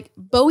 And so like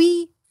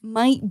Bowie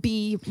might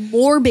be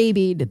more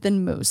babied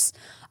than Moose.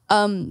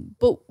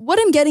 But what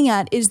I'm getting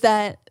at is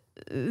that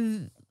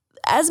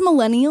as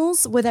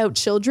millennials without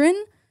children,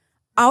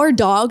 our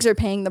dogs are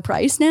paying the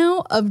price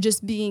now of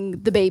just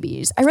being the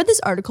babies. I read this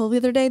article the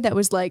other day that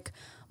was like,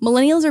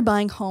 millennials are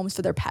buying homes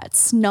for their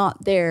pets,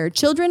 not their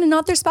children and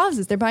not their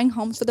spouses. They're buying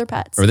homes for their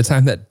pets. Remember the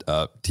time that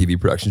TV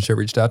production show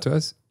reached out to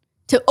us?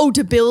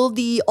 To build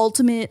the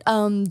ultimate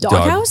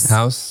doghouse?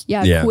 House?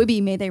 Yeah,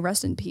 Quibi, may they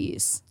rest in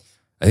peace.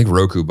 I think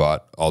Roku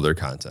bought all their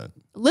content.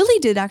 Lily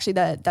did actually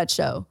that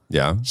show.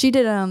 Yeah. She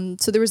did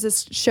so there was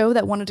this show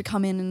that wanted to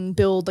come in and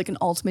build like an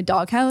ultimate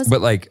doghouse.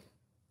 But like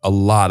a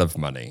lot of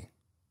money.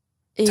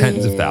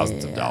 Tens of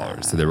thousands of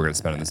dollars. So they were going to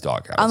spend on this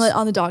doghouse.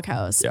 On the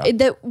doghouse. Yeah.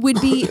 That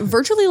would be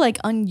virtually like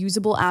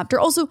unusable after.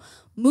 Also,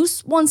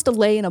 Moose wants to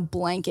lay in a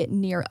blanket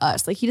near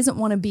us. Like he doesn't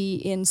want to be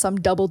in some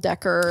double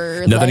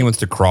decker. Nothing he wants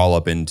to crawl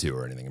up into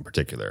or anything in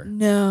particular.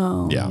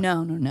 No. Yeah.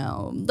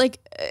 No. Like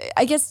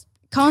I guess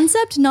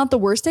concept, not the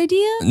worst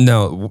idea.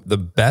 No, the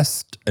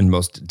best and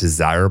most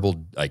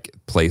desirable like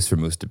place for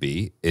Moose to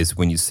be is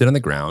when you sit on the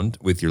ground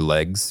with your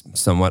legs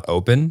somewhat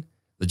open.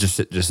 Just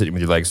sitting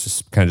with your legs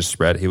just kind of just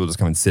spread. He will just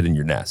come and sit in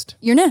your nest.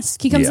 Your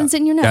nest. He comes and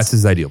sit in your nest. That's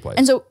his ideal place.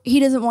 And so he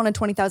doesn't want a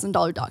 $20,000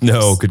 doghouse.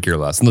 No, could care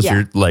less. Unless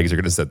your legs are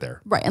going to sit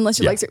there. Right. Unless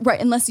your legs are,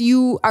 right. Unless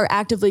you are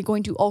actively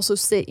going to also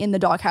sit in the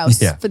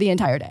doghouse for the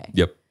entire day.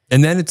 Yep.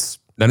 And then it's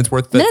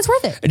worth it. Then it's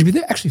worth it. And to be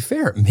actually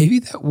fair, maybe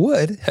that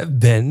would have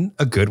been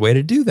a good way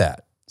to do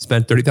that.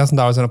 Spend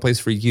 $30,000 on a place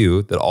for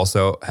you that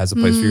also has a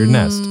place for your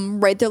nest.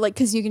 Right. They're like,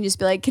 because you can just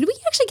be like, could we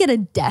actually get a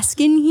desk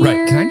in here?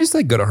 Right. Can I just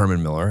like go to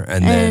Herman Miller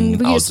and then we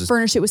can I'll just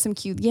furnish it with some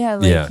cute,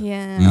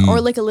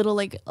 or like a little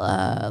like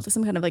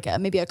some kind of like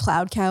maybe a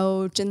cloud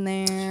couch in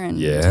there,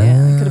 and it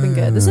could have been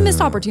good. This is a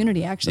missed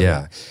opportunity, actually.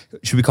 Yeah.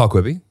 Should we call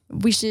Quibi?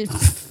 We should.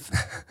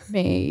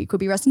 May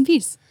Quibi rest in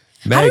peace.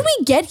 Meg, how did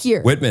we get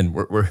here? Whitman,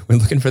 we're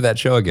looking for that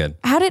show again.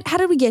 How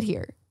did we get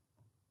here?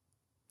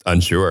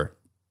 Unsure.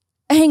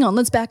 Hang on,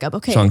 let's back up.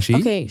 Okay.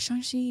 Shang-Chi? Okay,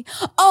 Shang-Chi.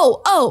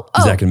 Oh.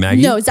 Zach and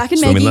Maggie? No, Zach and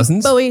Swimming Maggie.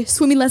 lessons? Bowie,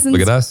 swimming lessons.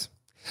 Look at us.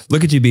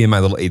 Look at you being my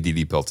little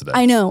ADD pill today.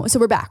 I know. So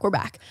we're back.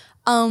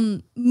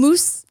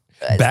 Moose.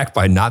 Backed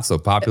by not so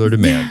popular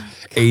demand.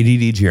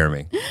 ADD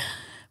Jeremy.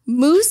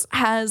 Moose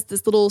has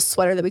this little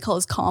sweater that we call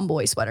his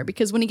Comboy sweater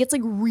because when he gets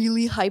like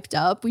really hyped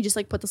up, we just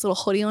like put this little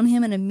hoodie on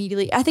him and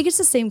immediately, I think it's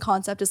the same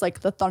concept as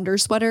like the Thunder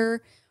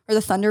sweater or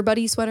the Thunder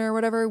Buddy sweater or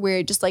whatever,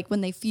 where just like when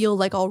they feel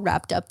like all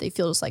wrapped up, they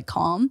feel just like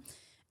calm.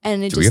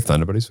 And Do we have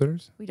Thunder Buddy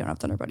sweaters? We don't have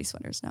Thunder Buddy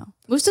sweaters now.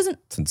 Moose doesn't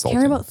It's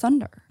care about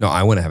thunder. No,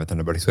 I want to have a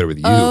Thunder Buddy sweater with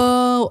you.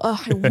 Oh,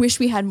 I wish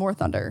we had more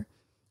thunder.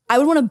 I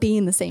would want to be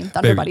in the same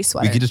Thunder Baby, Buddy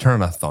sweater. We could just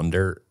turn on a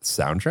Thunder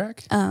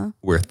soundtrack.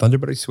 Wear Thunder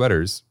Buddy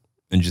sweaters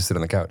and just sit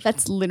on the couch.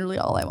 That's literally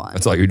all I want.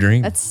 That's all your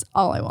dream? That's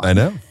all I want. I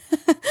know.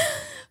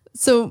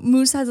 So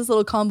Moose has this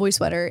little Comboy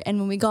sweater, and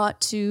when we got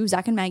to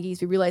Zach and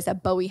Maggie's, we realized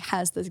that Bowie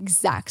has the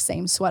exact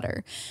same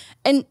sweater.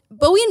 And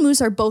Bowie and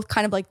Moose are both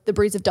kind of like the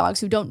breeds of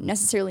dogs who don't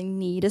necessarily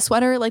need a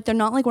sweater. Like they're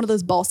not like one of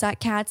those ball sack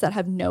cats that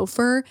have no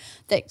fur.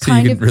 That So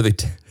kind you of can really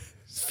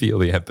feel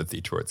the empathy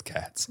towards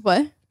cats.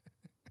 What?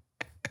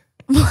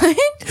 What?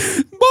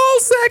 Ball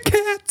sack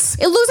cats.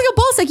 It looks like a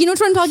ball sack. You know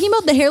what I'm talking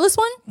about? The hairless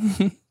one?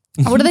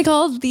 What are they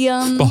called? The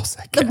Ball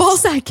sack The cats. ball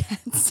sack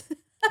cats.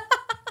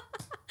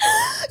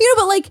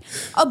 But like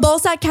a ball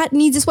sack cat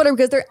needs a sweater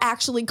because they're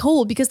actually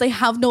cold because they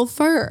have no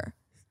fur.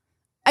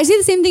 I say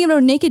the same thing about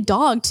a naked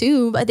dog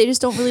too, but they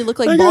just don't really look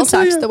like ball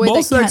sacks the way ball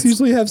that sacks cats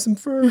usually have some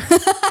fur.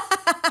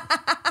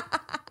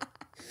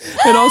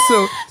 And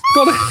also, it's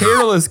called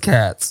hairless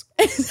cats.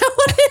 Is that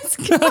what it's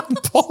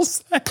called? Ball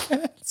sack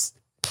cats.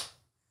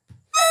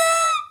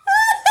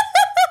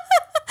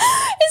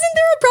 Isn't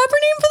there a proper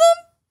name for them?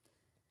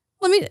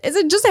 Is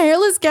it just a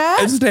hairless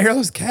cat? It's just a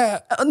hairless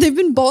cat. They've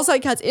been ball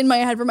sack cats in my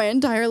head for my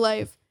entire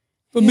life.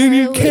 But maybe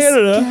in Hairless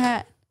Canada.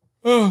 cat.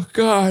 Oh,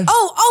 God.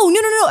 Oh,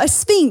 no. A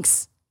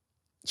sphinx.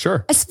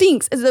 Sure. A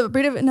sphinx is a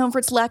breed of known for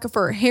its lack of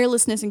fur,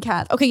 hairlessness in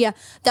cats. Okay, yeah,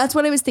 that's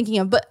what I was thinking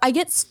of. But I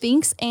get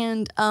sphinx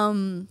and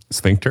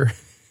Sphincter.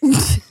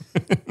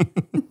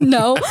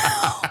 no.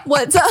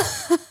 What's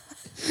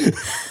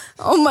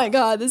oh my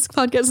God, this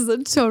podcast is a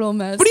total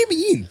mess. What do you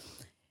mean?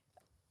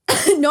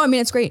 No, I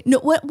mean it's great. No,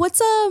 what's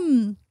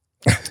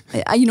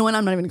you know what?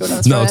 I'm not even going to go down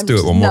this No, road. let's do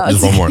it. One more.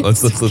 Just one more.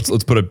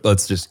 Let's put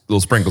let's just little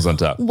sprinkles on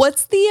top.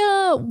 What's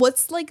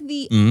like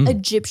the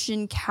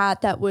Egyptian cat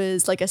that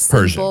was like a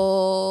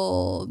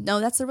symbol? No,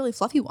 that's a really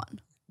fluffy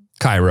one.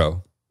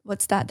 Cairo.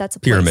 What's that? That's a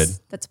place. Pyramid.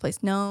 That's a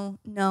place. No.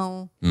 I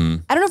don't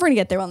know if we're gonna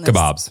get there on this.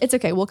 Kebabs. It's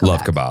okay. We'll come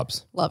Love back.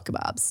 kebabs. Love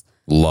kebabs.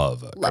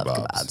 Love Love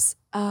kebabs.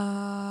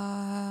 kebabs.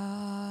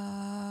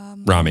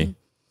 Rami.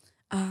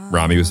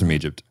 Rami was from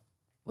Egypt.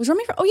 Was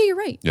Rami from? Oh yeah, you're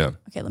right. Yeah.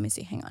 Okay, let me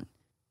see. Hang on.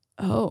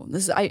 Oh,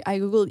 this is I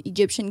googled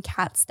Egyptian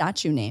cat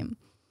statue name,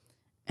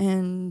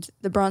 and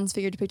the bronze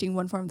figure depicting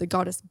one form of the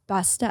goddess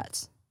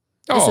Bastet.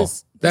 Oh,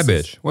 that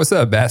bitch. What's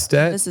up,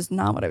 Bastet? This is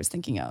not what I was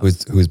thinking of.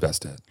 Who's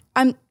Bastet?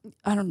 I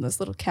don't know, this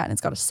little cat and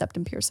it's got a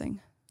septum piercing.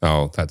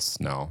 Oh, that's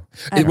no.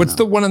 don't What's know.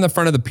 the one on the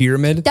front of the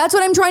pyramid? That's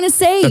what I'm trying to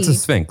say. That's a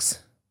sphinx.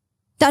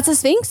 That's a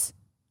sphinx?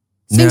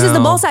 Sphinx is the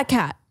No. ballsack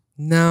cat.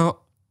 No.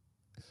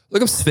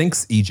 Look up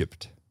Sphinx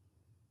Egypt.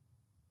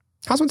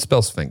 How's one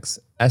spell Sphinx?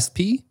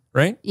 SP,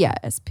 right? Yeah,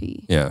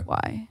 SP. Yeah.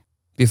 Why?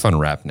 Be a fun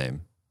rap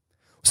name.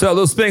 So,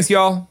 little Sphinx,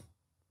 y'all.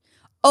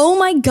 Oh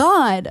my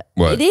God.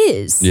 What? It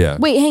is. Yeah.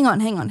 Wait, hang on.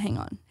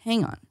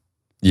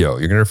 Yo, you're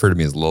going to refer to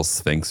me as Little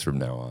Sphinx from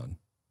now on.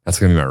 That's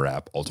going to be my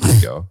rap, alter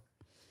ego.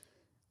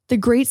 The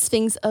Great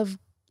Sphinx of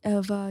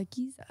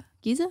Giza.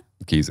 Giza?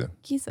 Giza.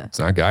 Giza. It's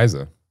not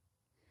Giza.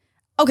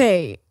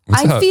 Okay.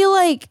 What's I up? feel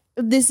like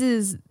this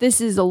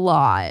is a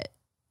lot.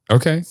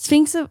 Okay.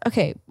 Sphinx of,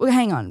 okay, well,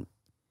 hang on.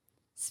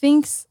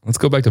 Sphinx Let's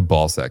go back to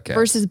Ballsack Cat.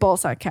 versus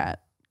ballsack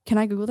cat. Can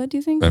I Google that, do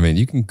you think? I mean,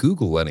 you can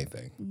Google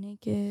anything.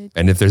 Naked.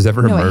 And if there's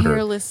ever a No, murder,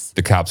 hairless.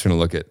 the cops are going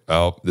to look at,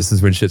 oh, this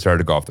is when shit started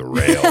to go off the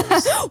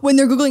rails. When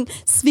they're Googling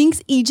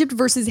Sphinx Egypt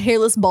versus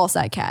hairless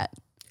ballsack cat.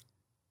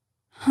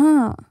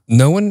 Huh.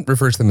 No one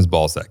refers to them as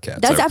Ballsack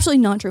Cats. That's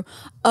absolutely not true.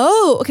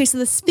 Oh, okay. So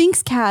the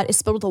Sphinx cat is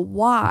spelled with a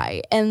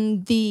Y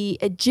and the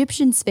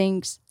Egyptian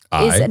Sphinx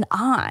is I? an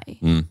I.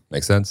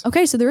 Makes sense.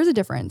 Okay, so there is a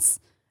difference.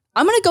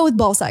 I'm going to go with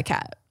ballsack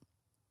cat.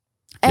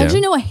 I Yeah.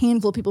 actually know a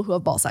handful of people who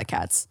have ballsack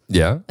cats,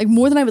 Yeah. like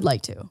more than I would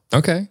like to.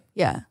 Okay.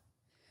 Yeah.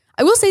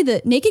 I will say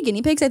that naked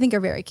guinea pigs I think are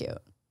very cute.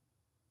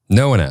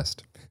 No one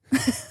asked.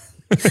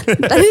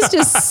 That is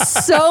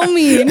just so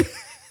mean.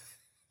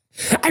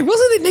 I will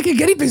say that naked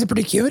guinea pigs are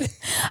pretty cute.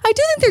 I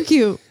do think they're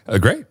cute.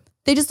 Great.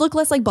 They just look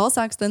less like ball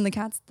sacks than the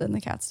cats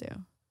do.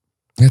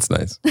 That's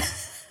nice.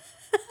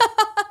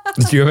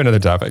 Do you have another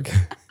topic?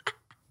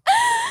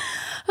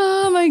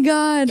 Oh my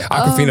God.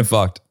 Aquafina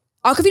fucked.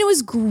 Aquafina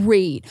was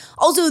great.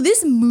 Also,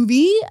 this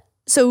movie,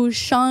 so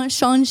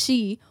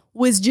Shang-Chi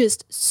was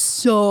just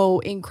so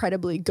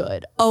incredibly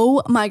good.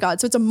 Oh my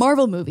God. So it's a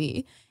Marvel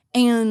movie.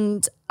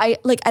 And I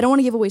don't want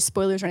to give away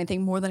spoilers or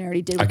anything more than I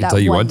already did with I can that tell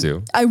you one. want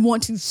to. I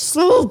want to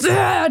so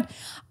bad.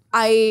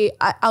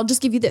 I'll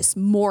just give you this.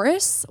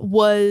 Morris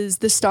was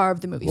the star of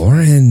the movie.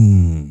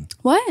 Lauren.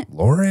 What?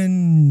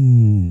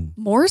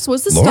 Morris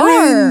was the star.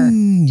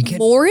 Lauren. You can't.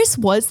 Morris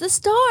was the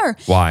star.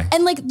 Why?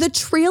 And like the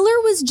trailer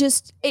was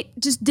just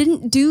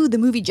didn't do the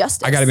movie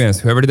justice. I got to be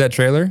honest. Whoever did that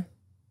trailer,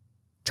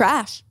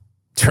 Trash.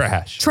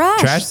 trash. Trash.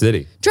 Trash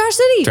City. Trash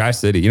City. Trash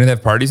City. You know they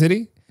have Party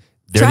City?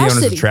 They're Trash the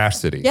owners City. of Trash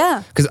City.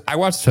 Yeah. Because I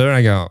watched the trailer and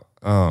I go,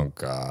 oh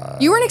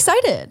God. You weren't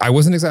excited. I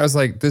wasn't excited. I was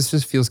like, this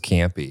just feels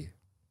campy.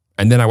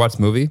 And then I watched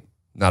the movie.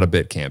 Not a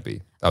bit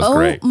campy. That was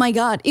great. My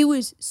God. It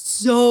was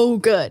so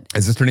good.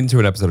 Is this turning into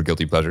an episode of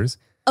Guilty Pleasures?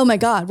 Oh my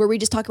God. Where we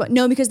just talk about,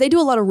 no, because they do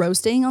a lot of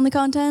roasting on the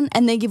content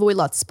and they give away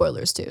lots of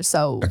spoilers too.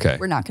 So Okay.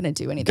 we're not going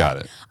to do any of Got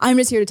that. it. I'm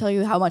just here to tell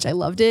you how much I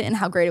loved it and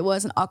how great it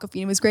was. And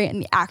Aquafina was great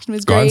and the action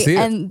was Go and great see it.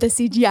 and the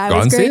CGI Go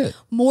was and see great. it.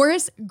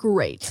 Morris,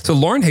 great. So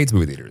Lauren hates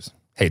movie theaters.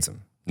 Hates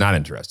them. Not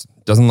interested.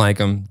 Doesn't like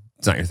them.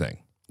 It's not your thing.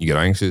 You get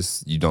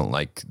anxious. You don't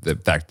like the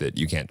fact that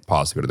you can't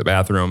pause to go to the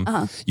bathroom.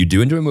 You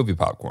do enjoy movie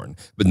popcorn,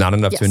 but not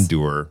enough to Yes.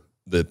 endure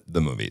the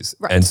movies.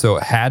 Right. And so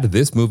had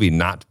this movie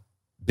not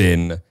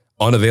been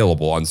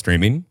unavailable on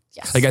streaming,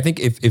 Yes. like I think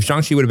if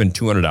Shang-Chi would have been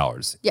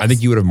 $200, Yes. I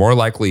think you would have more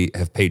likely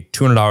have paid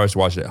 $200 to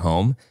watch it at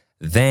home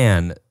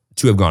than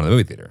to have gone to the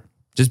movie theater.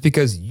 Just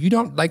because you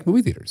don't like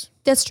movie theaters.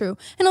 That's true.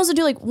 And also,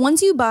 do like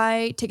once you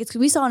buy tickets, because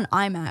we saw an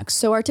IMAX,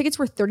 so our tickets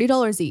were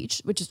 $30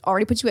 each, which is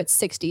already puts you at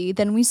 $60.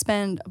 Then we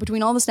spend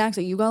between all the snacks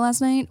that you got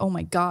last night. Oh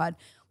my God,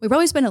 we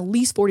probably spent at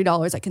least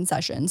 $40 at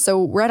concession.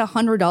 So we're at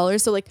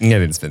 $100. So like, Yeah, I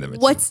didn't spend that much.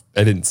 What's-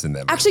 I didn't spend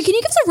that much. actually, can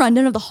you give us a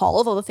rundown of the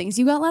haul of all the things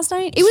you got last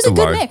night? It was Just a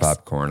good large mix.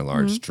 popcorn, a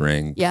large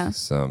drink, Yeah.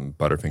 some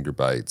Butterfinger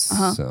bites,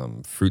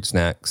 some fruit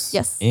snacks,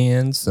 Yes.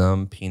 and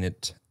some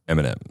peanut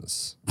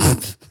M&Ms.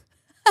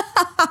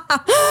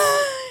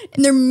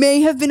 And there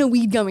may have been a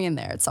weed gummy in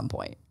there at some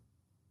point.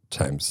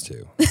 Times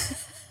 2.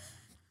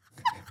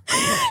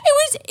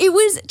 It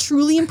was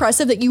truly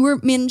impressive that you were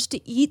managed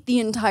to eat the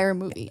entire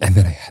movie. And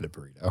then I had a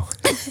burrito.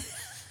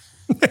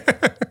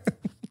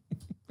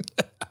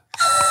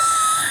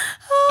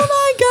 Oh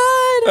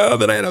my God. Oh,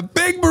 then I had a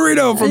big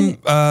burrito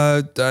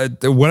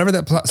from whatever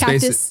that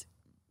space is.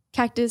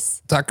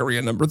 Cactus.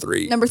 Taqueria number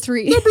 3. Number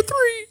 3. Number 3.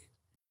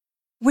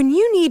 When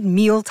you need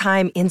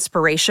mealtime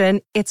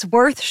inspiration, it's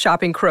worth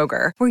shopping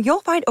Kroger, where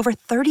you'll find over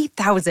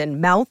 30,000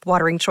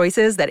 mouth-watering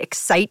choices that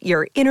excite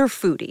your inner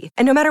foodie.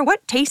 And no matter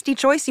what tasty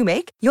choice you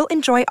make, you'll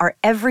enjoy our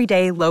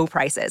everyday low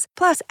prices,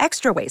 plus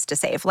extra ways to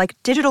save, like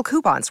digital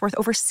coupons worth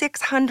over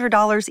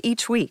 $600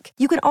 each week.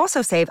 You can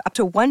also save up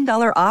to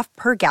 $1 off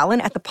per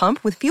gallon at the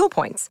pump with fuel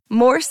points.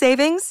 More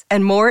savings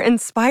and more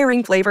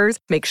inspiring flavors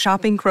make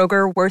shopping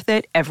Kroger worth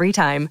it every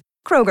time.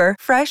 Kroger,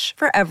 fresh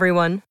for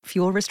everyone.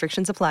 Fuel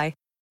restrictions apply.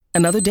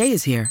 Another day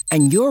is here,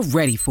 and you're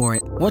ready for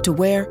it. What to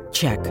wear?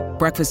 Check.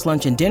 Breakfast,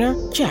 lunch, and dinner?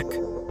 Check.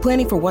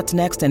 Planning for what's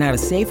next and how to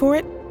save for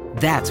it?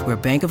 That's where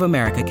Bank of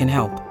America can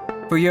help.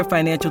 For your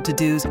financial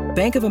to-dos,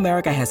 Bank of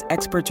America has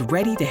experts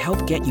ready to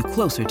help get you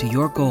closer to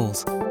your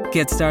goals.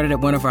 Get started at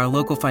one of our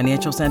local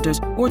financial centers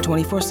or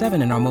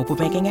 24/7 in our mobile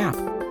banking app.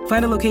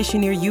 Find a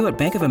location near you at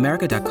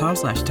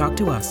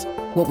bankofamerica.com/talktous.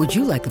 What would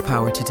you like the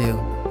power to do?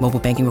 Mobile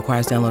banking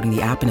requires downloading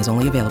the app and is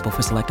only available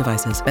for select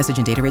devices. Message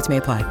and data rates may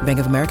apply. Bank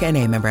of America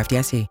N.A., member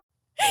FDIC.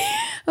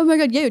 Oh my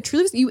God. Yeah,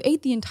 truly, you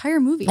ate the entire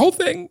movie. Whole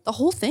thing. The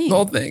whole thing. The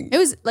whole thing. It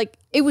was a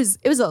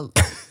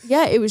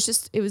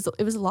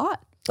lot.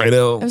 I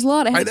know. It was a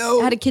lot. I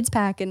know. I had a kids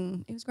pack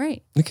and it was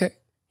great. Okay.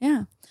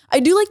 Yeah. I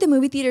do like the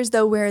movie theaters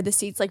though, where the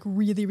seats like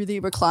really, really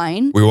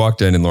recline. We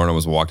walked in and Lorna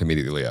was walked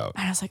immediately out.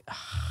 And I was like,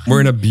 We're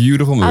in a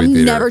beautiful movie I'm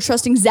theater. never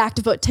trusting Zach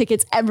to put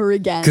tickets ever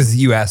again. Because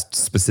you asked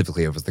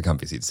specifically if it was the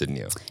comfy seats, didn't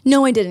you?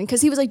 No, I didn't.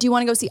 Because he was like, do you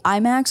want to go see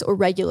IMAX or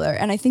regular?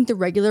 And I think the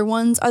regular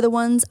ones are the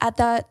ones at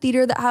that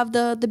theater that have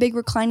the big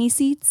reclining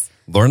seats.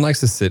 Lauren likes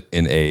to sit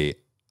in a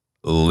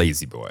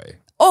lazy boy.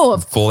 Oh,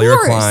 of Fully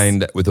course.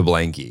 reclined with a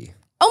blankie.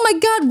 Oh my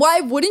God,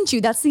 why wouldn't you?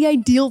 That's the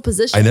ideal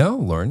position. I know,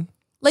 Lauren.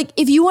 Like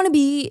if you want to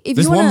be,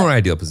 There's one more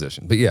ideal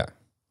position, but yeah.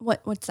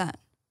 What's that?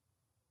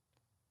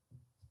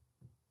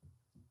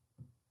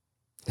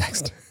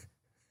 Next.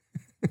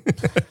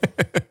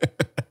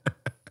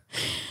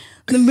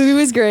 The movie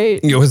was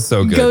great. It was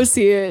so good. Go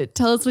see it.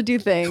 Tell us what you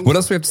think. What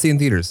else do we have to see in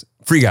theaters?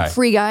 Free Guy.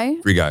 Free Guy.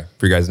 Free Guy.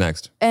 Free Guy's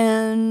next.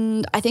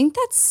 And I think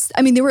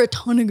there were a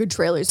ton of good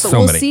trailers, but So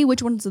we'll many. see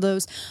which ones of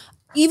those.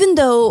 Even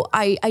though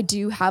I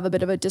do have a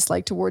bit of a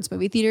dislike towards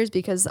movie theaters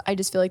because I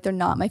just feel like they're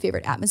not my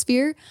favorite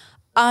atmosphere.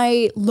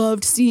 I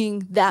loved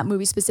seeing that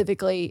movie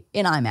specifically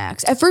in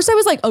IMAX. At first I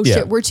was like, oh Yeah.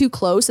 shit, we're too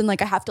close. And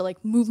like, I have to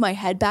like move my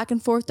head back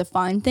and forth to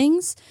find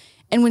things.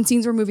 And when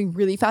scenes were moving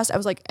really fast, I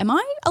was like, am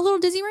I a little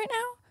dizzy right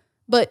now?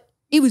 But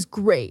it was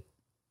great.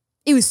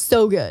 It was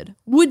so good.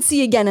 Would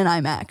see again in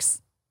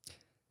IMAX.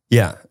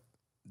 Yeah.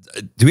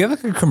 Do we have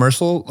like a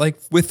commercial like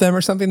with them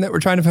or something that we're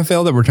trying to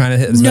fulfill that we're trying to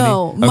hit as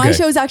No, many? my Okay.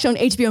 show is actually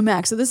on HBO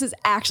Max. So this is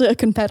actually a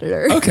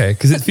competitor. Okay,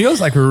 because it feels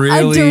like we're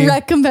really A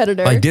direct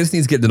competitor. like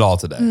Disney's getting it all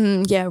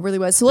today. Yeah, it really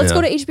was. So let's Yeah.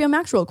 go to HBO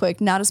Max real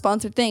quick. Not a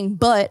sponsored thing,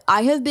 but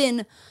I have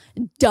been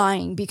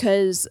dying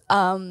because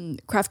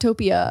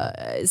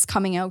Craftopia is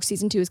coming out.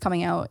 Season 2 is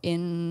coming out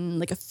in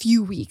like a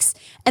few weeks.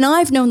 And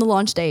I've known the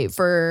launch date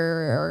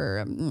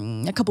for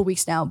a couple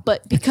weeks now.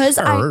 But because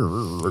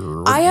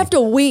I have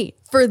to wait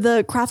for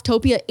the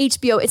Craftopia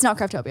HBO, it's not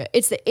Craftopia,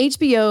 it's the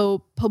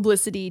HBO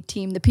publicity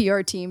team, the PR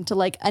team to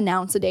like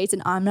announce the dates,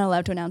 and I'm not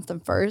allowed to announce them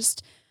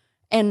first.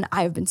 And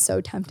I've been so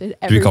tempted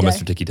every Do we call day.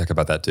 Mr. Tiki Talk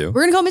about that too?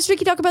 We're gonna call Mr.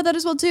 Tiki Talk about that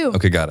as well too.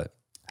 Okay, got it.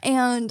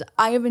 And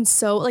I have been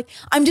so like,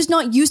 I'm just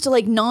not used to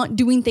like not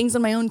doing things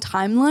on my own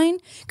timeline.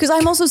 Cause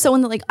I'm also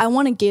someone that like, I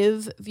want to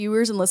give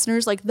viewers and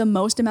listeners like the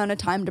most amount of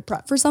time to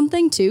prep for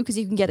something too. Cause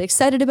you can get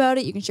excited about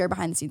it. You can share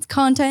behind the scenes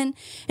content.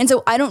 And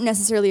so I don't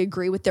necessarily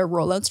agree with their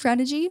rollout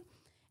strategy.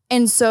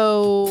 And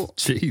so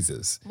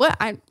Jesus. what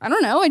I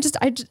don't know. It's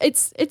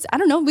I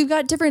don't know. We've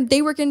got different,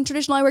 they work in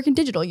traditional, I work in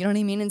digital, you know what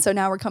I mean? And so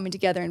now we're coming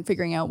together and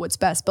figuring out what's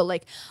best. But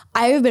like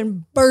I have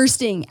been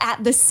bursting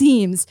at the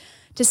seams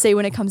to say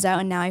when it comes out,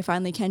 and now I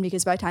finally can,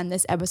 because by the time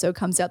this episode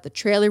comes out, the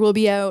trailer will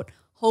be out.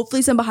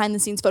 Hopefully some behind the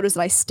scenes photos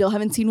that I still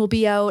haven't seen will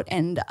be out.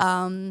 And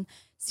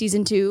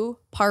season 2,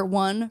 part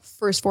 1,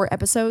 first 4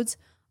 episodes,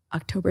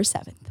 October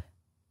 7th.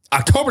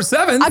 October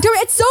 7th?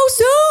 It's so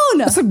soon.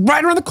 That's like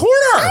right around the corner.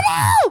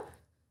 I know.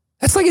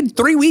 That's like in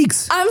 3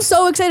 weeks. I'm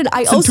so excited.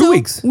 I in 2 also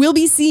weeks. will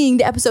be seeing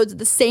the episodes at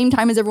the same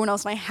time as everyone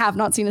else, and I have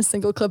not seen a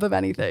single clip of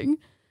anything.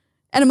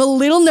 And I'm a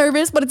little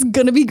nervous, but it's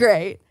going to be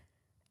great.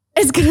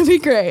 It's going to be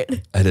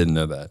great. I didn't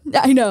know that.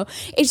 I know.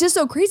 It's just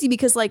so crazy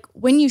because like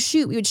when you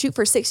shoot, we would shoot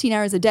for 16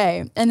 hours a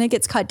day, and it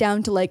gets cut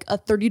down to like a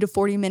 30 to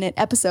 40 minute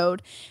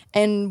episode.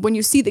 And when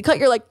you see the cut,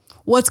 you're like,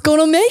 what's going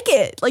to make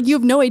it? Like you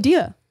have no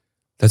idea.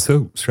 That's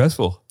so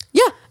stressful.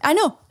 Yeah, I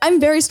know. I'm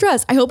very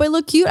stressed. I hope I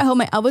look cute. I hope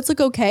my outfits look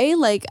okay.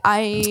 Like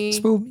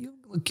Spoon, you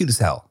look cute as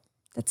hell.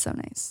 That's so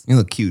nice. You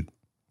look cute.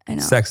 I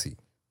know. Sexy.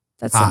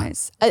 That's so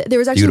nice. There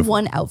was actually Beautiful.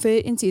 one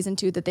outfit in season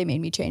 2 that they made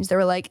me change. They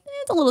were like,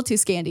 it's a little too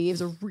scanty. It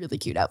was a really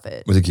cute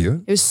outfit. Was it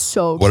cute? It was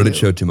so What cute. did it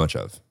show too much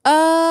of?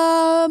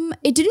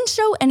 It didn't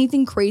show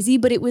anything crazy,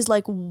 but it was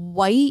like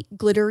white,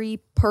 glittery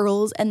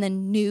pearls and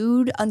then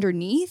nude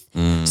underneath.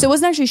 So it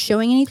wasn't actually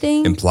showing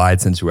anything.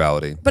 Implied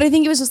sensuality. But I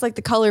think it was just like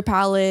the color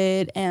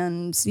palette,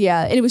 and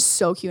yeah, it was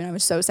so cute and I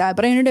was so sad.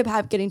 But I ended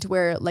up getting to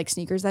wear like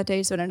sneakers that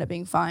day, so it ended up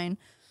being fine.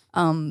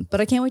 But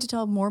I can't wait to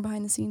tell more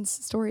behind the scenes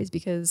stories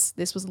because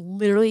this was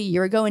literally a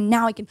year ago and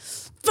now I can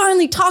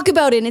finally talk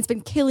about it, and it's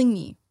been killing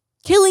me.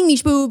 Killing me,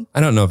 Spoob. I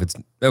don't know if it's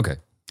okay.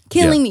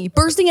 Killing me.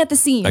 Bursting at the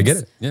seams. I get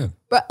it. Yeah.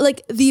 But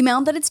like the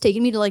amount that it's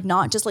taken me to like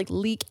not just like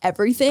leak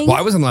everything. Well,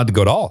 I wasn't allowed to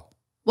go at all.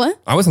 What?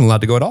 I wasn't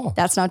allowed to go at all.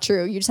 That's not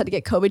true. You just had to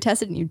get COVID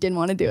tested and you didn't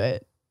want to do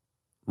it.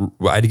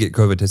 I had to get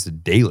COVID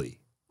tested daily.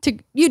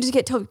 You just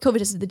get COVID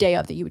tested the day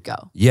of that you would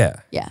go. Yeah.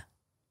 Yeah.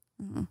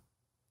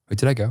 Wait,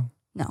 did I go?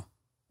 No.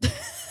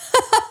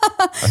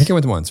 I think I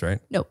went once, right?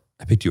 Nope.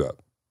 I picked you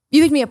up.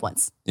 You picked me up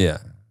once. Yeah.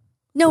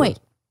 No, Right. wait.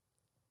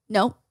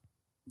 No.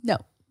 No.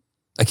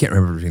 I can't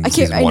remember between I the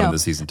can't. season I 1 know. and the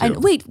season 2.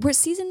 Wait, we're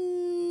season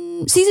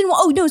 1.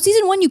 Oh no,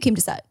 season 1 you came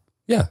to set.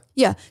 Yeah.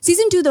 Yeah.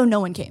 Season 2, though, no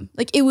one came.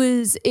 Like I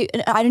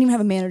didn't even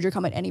have a manager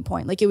come at any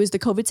point. Like it was the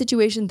COVID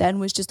situation then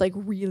was just like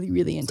really,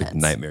 really intense.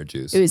 Like nightmare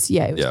juice. It was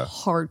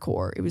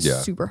hardcore. It was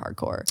super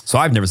hardcore. So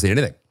I've never seen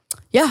anything.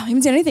 Yeah, I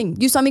haven't seen anything.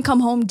 You saw me come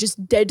home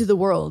just dead to the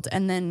world.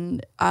 And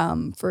then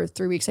for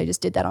 3 weeks, I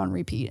just did that on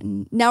repeat.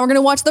 And now we're going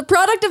to watch the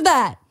product of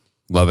that.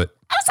 Love it.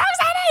 I'm so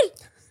excited.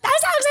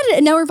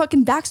 And now we're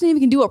fucking vaccinated. We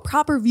can do a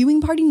proper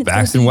viewing party. And it's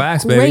Vaxxed and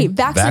waxed, baby. Great.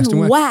 Vaxxed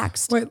and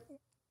waxed. Wait,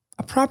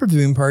 a proper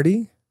viewing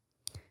party?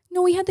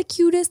 No, we had the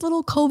cutest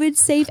little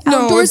COVID-safe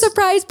outdoor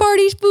surprise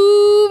party.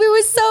 Boom. It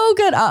was so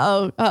good.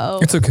 Uh-oh.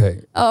 It's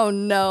okay. Oh,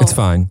 no. It's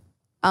fine.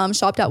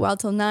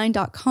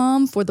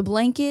 Shop.wildtill9.com for the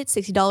blanket,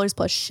 $60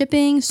 plus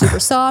shipping, super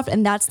soft.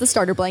 And that's the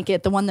starter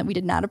blanket, the one that we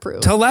did not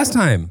approve. Till last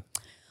time.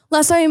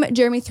 Last time,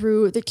 Jeremy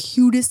threw the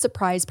cutest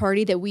surprise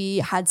party that we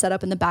had set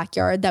up in the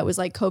backyard that was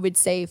like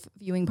COVID-safe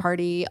viewing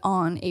party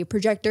on a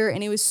projector.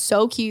 And it was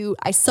so cute.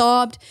 I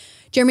sobbed.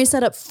 Jeremy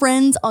set up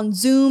friends on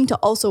Zoom to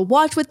also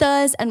watch with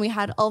us. And we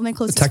had all of my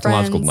closest friends. A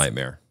technological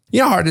nightmare. You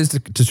know how hard it is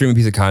to stream a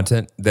piece of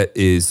content that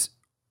is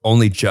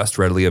only just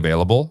readily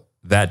available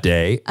that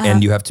day,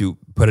 and you have to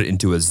put it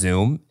into a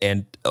Zoom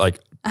and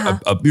like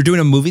you're doing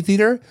a movie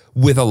theater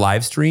with a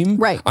live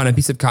stream on a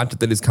piece of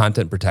content that is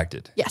content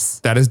protected. Yes.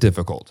 That is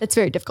difficult. It's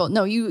very difficult.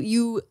 No,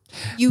 you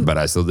But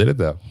I still did it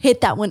though.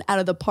 Hit that one out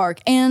of the park.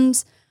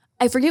 And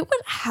I forget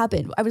what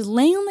happened. I was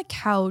laying on the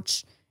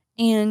couch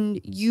and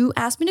you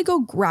asked me to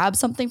go grab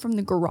something from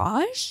the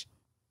garage.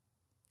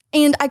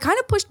 And I kind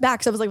of pushed back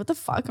because I was like, what the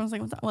fuck? I was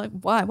like,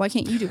 why? Why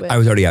can't you do it? I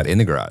was already out in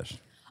the garage.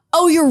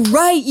 Oh, you're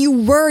right.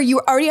 You were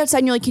already outside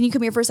and you're like, can you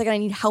come here for a second? I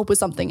need help with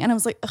something. And I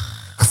was like,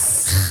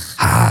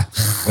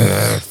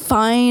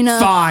 fine.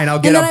 Fine, I'll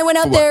get And then up. I went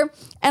out there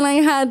and I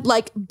had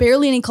like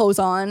barely any clothes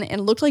on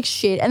and looked like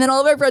shit. And then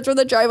all of my friends were in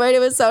the driveway and it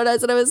was so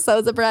nice and I was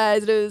so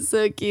surprised. It was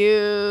so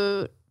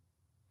cute.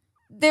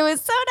 It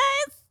was so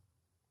nice.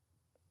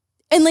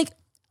 And like,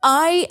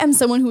 I am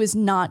someone who is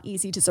not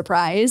easy to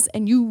surprise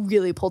and you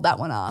really pulled that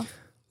one off.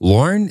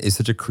 Lauren is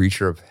such a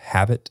creature of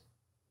habit,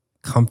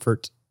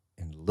 comfort,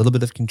 and a little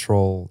bit of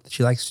control that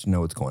she likes to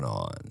know what's going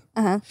on.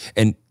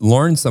 And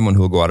Lauren's someone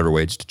who will go out of her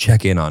way just to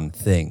check in on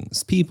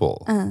things,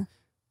 people,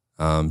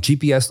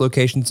 GPS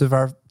locations of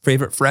our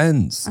favorite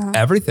friends,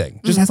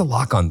 everything. Just has a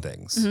lock on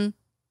things.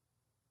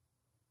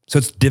 So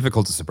it's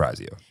difficult to surprise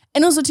you.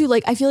 And also too,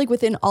 like, I feel like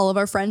within all of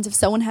our friends, if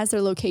someone has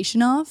their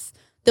location off,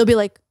 they'll be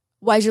like,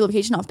 why is your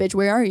location off, bitch?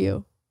 Where are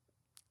you?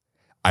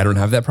 I don't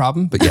have that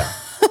problem, but yeah.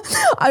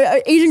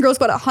 Asian Girl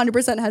Squad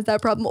 100% has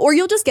that problem. Or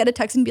you'll just get a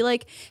text and be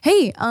like,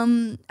 hey,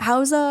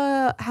 how's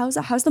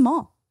the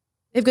mall?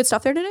 They have good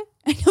stuff there today?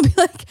 And you'll be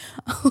like,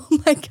 oh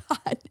my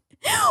God.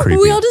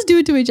 Creepy. We all just do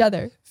it to each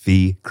other.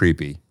 V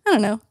creepy. I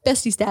don't know.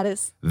 Bestie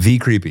status. V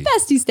creepy.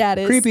 Bestie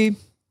status. Creepy.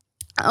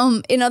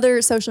 In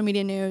other social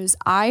media news,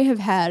 I have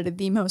had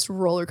the most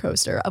roller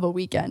coaster of a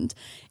weekend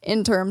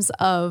in terms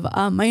of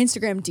my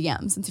Instagram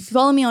DMs. And so if you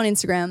follow me on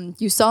Instagram,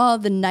 you saw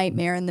the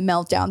nightmare and the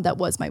meltdown that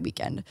was my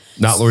weekend.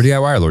 Not Lord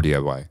DIY or Lord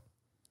DIY?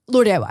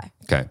 Lord DIY.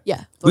 Okay.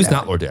 Yeah. Who's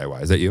not Lord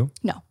DIY? Is that you?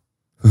 No.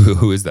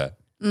 Who is that?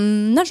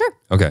 Not sure.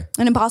 Okay.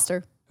 An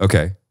imposter.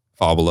 Okay.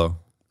 Follow below.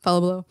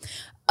 Follow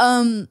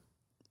below.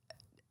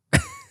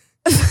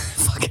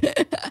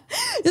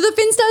 The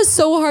Finsta is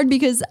so hard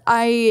because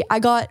I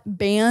got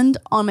banned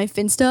on my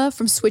Finsta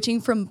from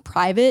switching from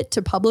private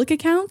to public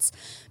accounts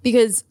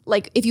because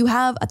like if you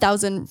have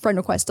 1,000 friend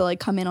requests to like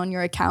come in on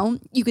your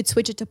account, you could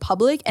switch it to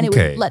public and it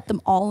would let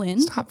them all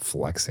in. Stop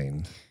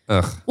flexing.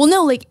 Ugh. Well,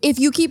 no, like if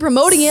you keep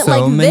promoting it so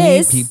like many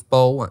this.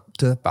 people want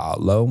to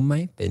follow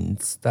my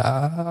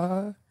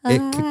Finsta. It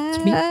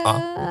kicked me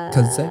off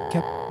because I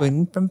kept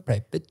going from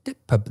private to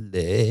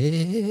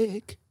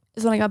public.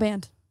 Is when I got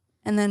banned.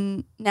 And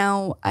then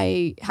now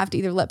I have to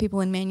either let people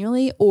in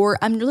manually or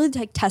I'm really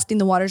like testing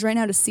the waters right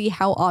now to see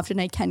how often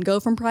I can go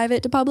from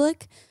private to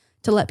public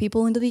to let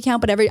people into the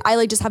account. But I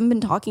like just haven't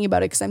been talking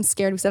about it because I'm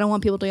scared because I don't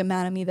want people to get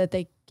mad at me that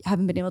they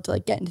haven't been able to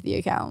like get into the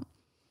account.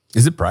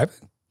 Is it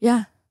private?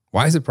 Yeah.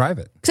 Why is it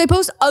private? Because I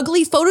post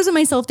ugly photos of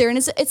myself there and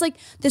it's like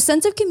the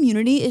sense of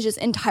community is just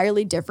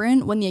entirely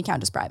different when the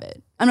account is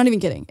private. I'm not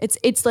even kidding.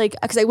 It's like,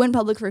 because I went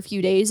public for a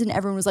few days and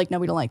everyone was like, no,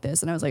 we don't like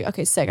this. And I was like,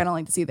 okay, sick. I don't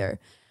like this either.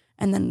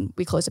 And then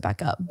we closed it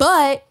back up.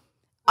 But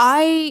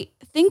I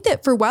think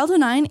that for Wild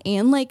 09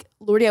 and like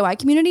Lord DIY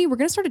community, we're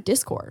going to start a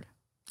Discord.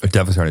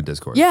 Definitely start a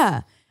Discord.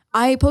 Yeah.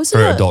 I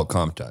posted for adult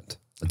content.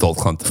 Adult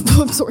content.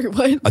 I'm sorry,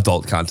 what?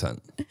 Adult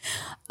content.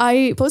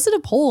 I posted a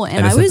poll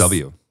and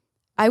SFW.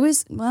 I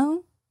was,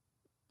 well.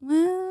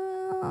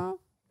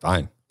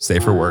 Fine.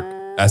 Safe for work.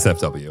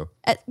 SFW.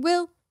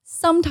 Well,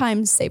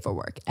 sometimes safe for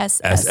work.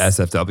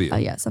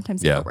 SFW. Yeah,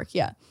 sometimes safe for work.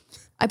 Yeah.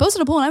 I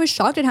posted a poll and I was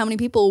shocked at how many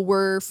people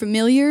were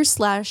familiar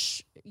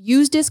 /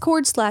 use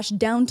Discord /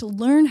 down to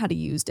learn how to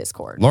use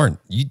Discord. Lauren,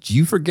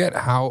 you forget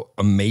how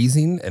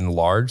amazing and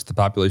large the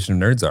population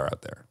of nerds are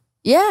out there.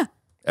 Yeah.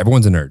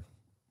 Everyone's a nerd.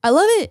 I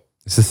love it.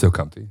 This is so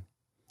comfy.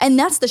 And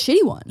that's the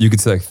shitty one. You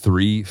could see like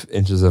 3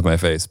 inches of my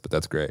face, but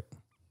that's great.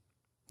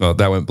 Well,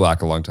 that went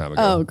black a long time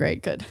ago. Oh,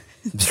 great. Good.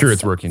 I'm sure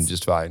it's working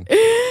just fine.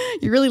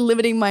 You're really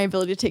limiting my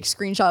ability to take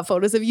screenshot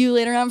photos of you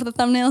later on for the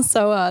thumbnail.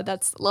 So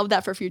love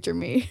that for future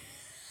me.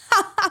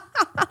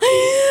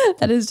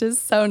 That is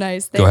just so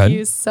nice. Thank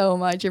you so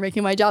much. You're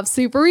making my job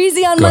super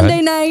easy on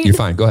Monday night. You're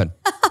fine. Go ahead.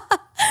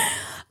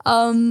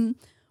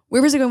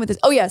 Where was I going with this?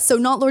 Oh yeah. So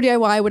Not Lord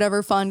DIY,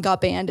 whatever, fun,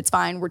 got banned. It's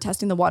fine. We're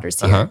testing the waters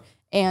here.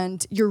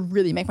 And you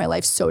really make my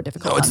life so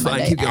difficult on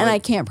Monday. And I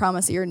can't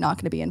promise that you're not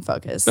going to be in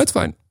focus. That's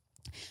fine.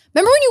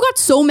 Remember when you got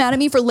so mad at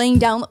me for laying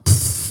down?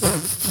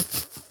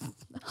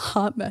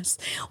 Hot mess.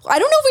 I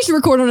don't know if we should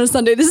record on a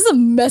Sunday. This is a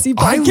messy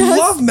podcast. I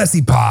love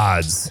messy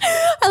pods.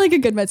 I like a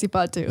good messy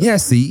pod too. Yeah,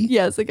 see?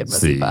 Yeah, it's a good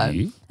messy pod.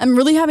 I'm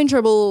really having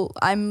trouble.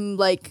 I'm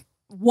like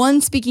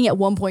speaking at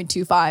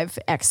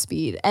 1.25x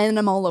speed and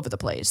I'm all over the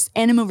place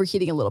and I'm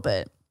overheating a little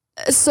bit.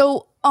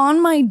 So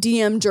on my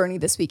DM journey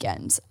this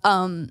weekend,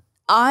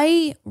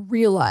 I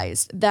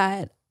realized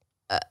that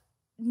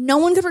no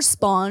one could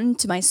respond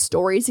to my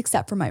stories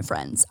except for my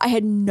friends. I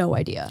had no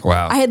idea.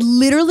 Wow. I had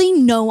literally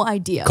no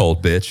idea.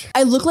 Cold bitch.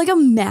 I look like a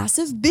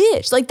massive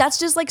bitch. Like that's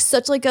just like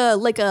such like a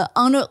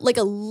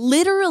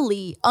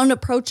literally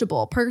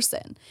unapproachable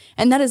person.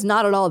 And that is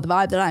not at all the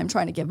vibe that I'm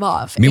trying to give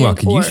off. Meanwhile,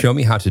 can you show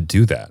me how to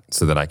do that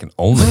so that I can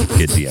only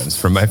get DMs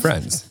from my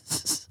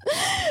friends?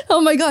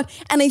 Oh my God.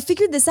 And I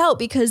figured this out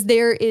because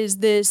there is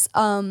this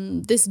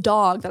this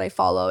dog that I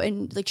follow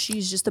and like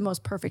she's just the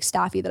most perfect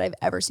Staffy that I've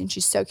ever seen.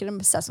 She's so cute. I'm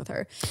obsessed with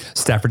her.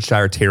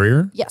 Staffordshire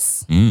Terrier?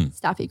 Yes.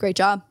 Staffy, great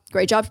job.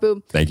 Great job,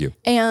 boo. Thank you.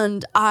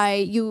 And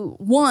you,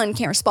 one,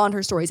 can't respond to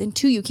her stories, and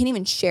two, you can't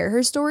even share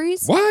her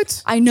stories.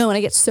 What? I know, and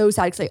I get so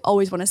sad because I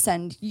always want to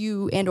send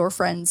you and or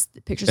friends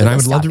pictures and of I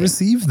would Staffy. love to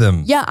receive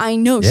them. Yeah, I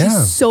know. Yeah.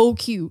 She's so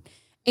cute.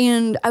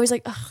 And I was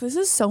like, ugh, this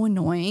is so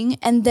annoying.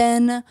 And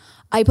then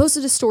I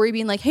posted a story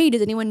being like, hey,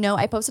 does anyone know?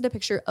 I posted a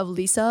picture of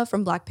Lisa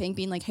from Blackpink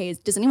being like, hey,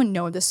 does anyone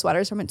know this sweater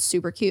is from? It's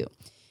super cute.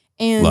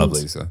 And love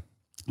Lisa.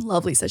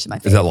 Love Lisa. She's my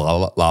favorite. Is that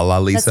La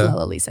Lisa? That's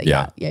La Lisa.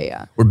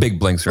 Yeah. We're big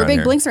blinks around here.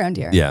 We're big blinks around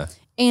here. Yeah.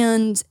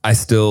 And I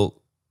still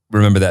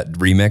remember that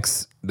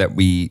remix that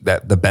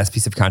the best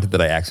piece of content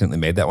that I accidentally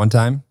made that one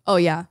time. Oh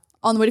yeah.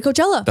 On the way to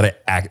Coachella.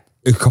 A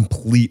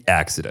complete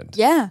accident.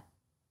 Yeah.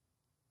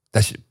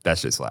 That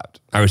shit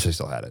slapped. I wish I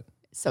still had it.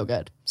 So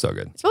good. So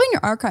good. It's probably in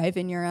your archive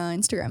in your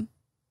Instagram.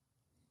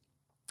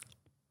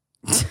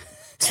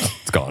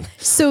 It's gone.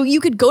 So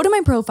you could go to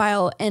my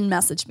profile and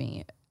message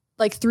me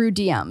like through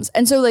DMs.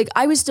 And so like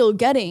I was still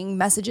getting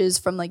messages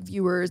from like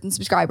viewers and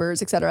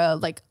subscribers, etc.,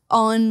 like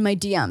on my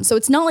DMs. So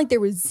it's not like there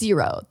was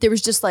zero. There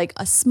was just like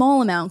a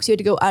small amount because you had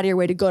to go out of your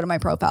way to go to my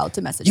profile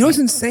to message me. You know what's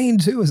insane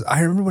too is I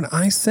remember when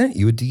I sent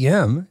you a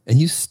DM and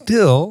you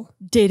still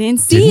didn't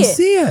see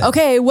it.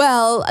 Okay,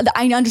 well,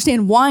 I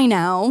understand why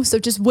now. So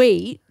just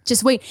wait.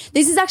 Just wait.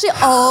 This is actually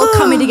all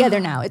coming together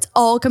now. It's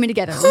all coming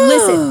together.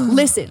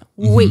 Listen.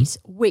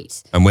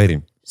 Wait. I'm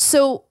waiting.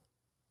 So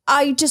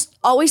I just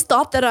always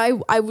thought that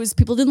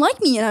people didn't like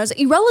me and I was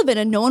irrelevant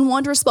and no one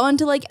wanted to respond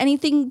to like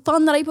anything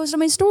fun that I posted on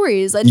my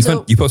stories. And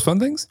you post fun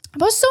things? I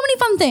post so many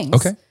fun things.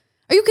 Okay.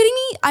 Are you kidding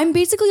me? I'm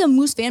basically a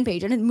Moose fan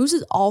page and Moose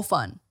is all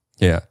fun.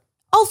 Yeah.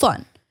 All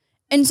fun.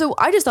 And so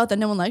I just thought that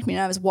no one liked me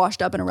and I was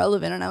washed up and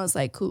irrelevant and I was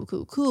like, cool.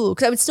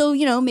 Because I would still,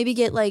 maybe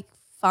get like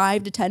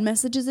 5 to 10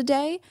 messages a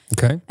day.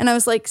 Okay. And I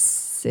was like,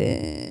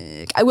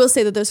 sick. I will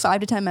say that those 5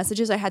 to 10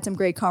 messages, I had some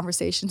great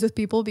conversations with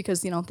people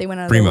because, they went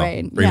out of their way.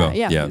 And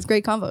yeah, it was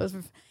great convos.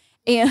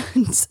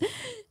 And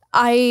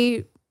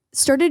I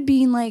started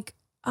being like,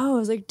 I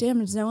was like, damn,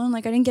 there's no one,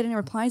 like, I didn't get any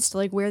replies to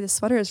like where this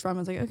sweater is from. I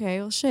was like, okay,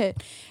 well,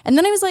 shit. And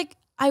then I was like,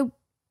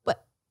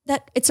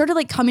 it started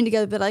like coming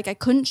together that like I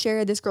couldn't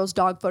share this girl's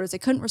dog photos. I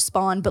couldn't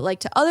respond, but like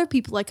to other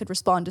people, I could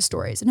respond to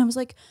stories. And I was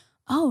like,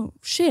 oh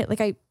shit.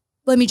 Like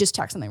let me just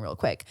check something real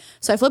quick.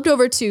 So I flipped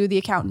over to the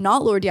account,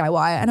 Not Lord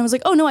DIY. And I was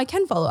like, oh no, I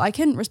can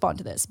respond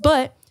to this.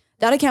 But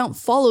that account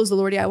follows the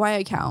Lord DIY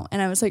account.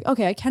 And I was like,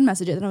 okay, I can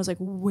message it. And I was like,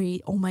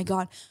 wait, oh my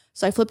God.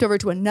 So I flipped over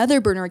to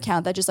another burner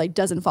account that just like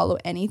doesn't follow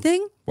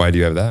anything. Why do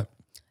you have that?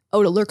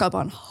 Oh, to lurk up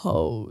on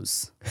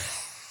hoes.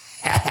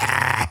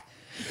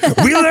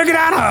 We lurking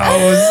on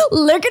hoes.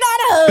 Lurking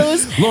on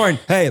hoes. Lauren,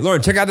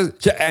 check out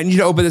this. I need you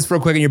to open this real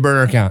quick in your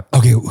burner account.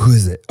 Okay, who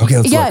is it? Okay,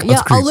 let's look.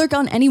 Let's I'll lurk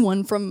on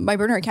anyone from my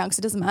burner account because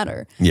it doesn't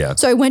matter. Yeah.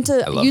 So I went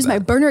to use my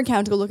burner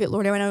account to go look at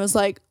Lord and I was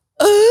like,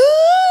 you can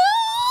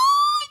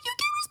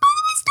respond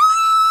to my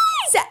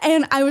stories.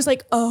 And I was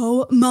like,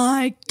 oh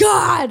my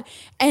God.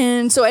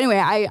 And so anyway,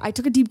 I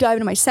took a deep dive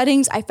into my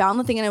settings. I found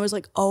the thing and I was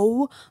like,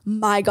 oh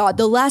my God,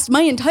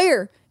 my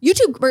entire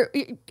YouTube or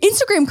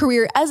Instagram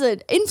career as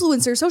an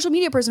influencer, social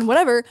media person,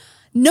 whatever,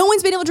 no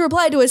one's been able to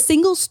reply to a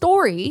single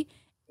story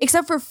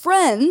except for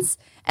friends.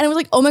 And I was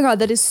like, oh my God,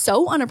 that is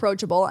so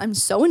unapproachable. I'm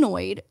so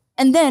annoyed.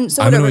 And then,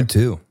 I'm annoyed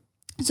too.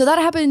 So that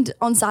happened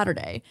on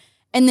Saturday.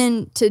 And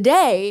then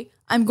today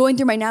I'm going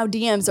through my now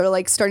DMs that are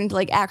like starting to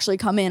like actually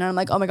come in. And I'm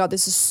like, oh my God,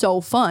 this is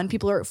so fun.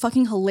 People are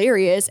fucking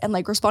hilarious and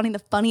like responding the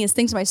funniest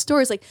things to my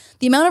stories. Like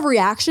the amount of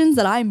reactions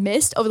that I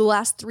missed over the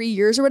last 3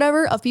 years or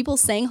whatever of people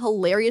saying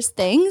hilarious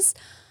things.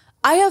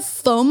 I have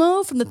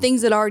FOMO from the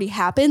things that already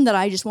happened that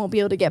I just won't be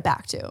able to get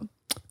back to.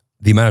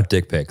 The amount of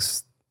dick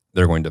pics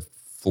They're going to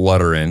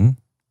flutter in.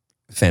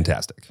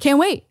 Fantastic. Can't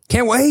wait.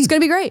 Can't wait. It's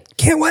going to be great.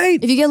 Can't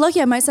wait. If you get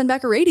lucky, I might send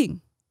back a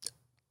rating.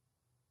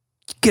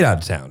 Get out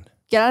of town.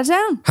 Get out of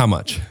town. How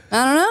much?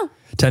 I don't know.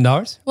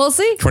 $10? We'll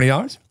see.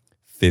 $20?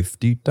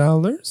 $50?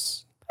 Probably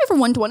for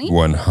 $120.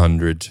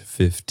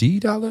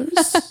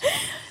 $150?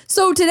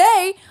 So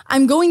today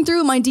I'm going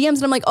through my DMs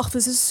and I'm like, oh,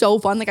 this is so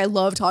fun. Like I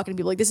love talking to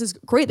people. Like this is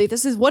great. Like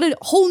this is what a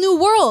whole new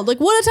world. Like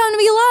what a time to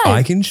be alive.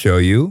 I can show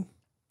you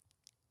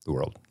the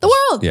world. The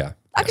world. Yeah.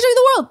 I can show you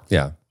the world.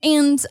 Yeah.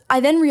 And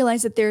I then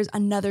realized that there's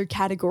another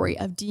category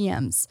of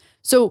DMs.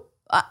 So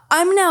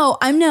I'm now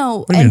What do you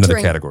mean entering another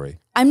category?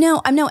 I'm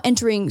now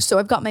entering. So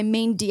I've got my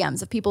main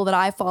DMs of people that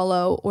I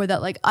follow or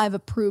that like I've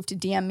approved to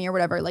DM me or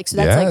whatever. Like, so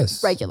that's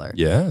Yes. like regular.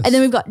 Yes. And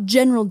then we've got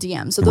general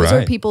DMs. So those are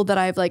Right. people that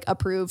I've like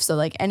approved. So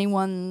like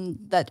anyone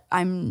that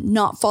I'm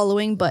not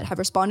following but have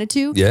responded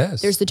to.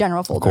 Yes. There's the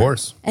general folder. Of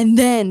course. And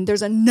then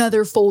there's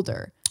another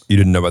folder. You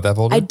didn't know about that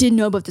folder? I didn't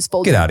know about this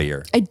folder. Get out of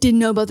here. I didn't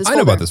know about this I folder.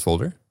 know about this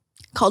folder.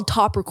 Called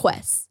Top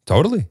Requests.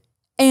 Totally.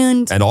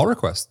 And all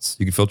requests.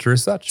 You can filter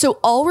as such. so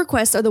all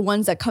requests are the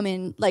ones that come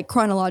in like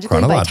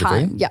chronologically by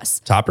time. Yes.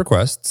 Top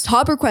requests.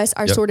 Top requests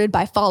are sorted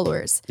by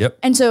followers. Yep.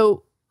 And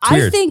so It's I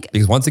weird, think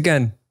because once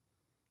again,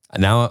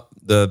 now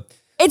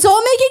it's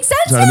all making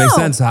sense trying now. to make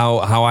sense how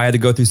I had to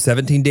go through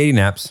 17 dating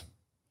apps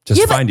just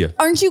to but find you.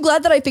 Aren't you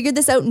glad that I figured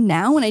this out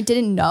now and I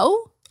didn't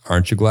know?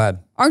 Aren't you glad?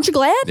 Aren't you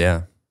glad?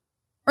 Yeah.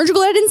 Aren't you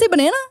glad I didn't say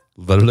banana?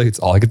 Literally, it's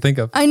all I could think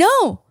of. I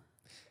know.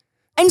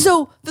 And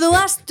so for the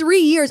last 3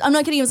 years, I'm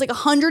not kidding, it was like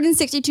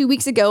 162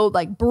 weeks ago,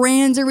 like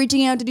brands are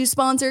reaching out to do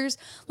sponsors,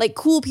 like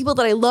cool people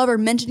that I love are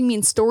mentioning me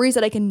in stories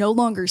that I can no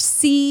longer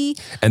see.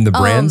 And the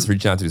brands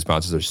reaching out to do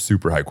sponsors are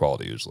super high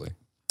quality usually.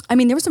 I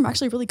mean, there were some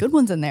actually really good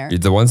ones in there.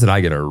 The ones that I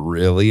get are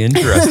really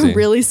interesting.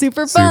 Really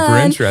super fun. Super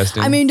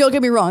interesting. I mean, don't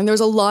get me wrong. There's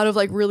a lot of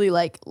like really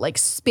like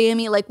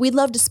spammy, like we'd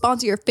love to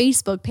sponsor your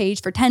Facebook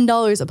page for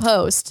 $10 a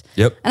post.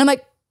 Yep. And I'm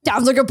like,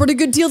 sounds like a pretty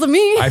good deal to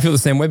me. I feel the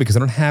same way because I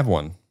don't have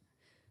one.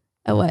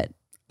 A what?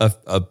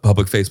 A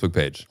public Facebook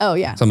page. Oh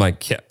yeah. So I'm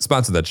like, yeah,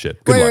 sponsor that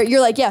shit. Good Where luck. you're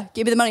like, yeah,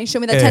 give me the money, show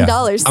me that Yeah,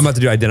 $10. I'm about to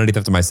do identity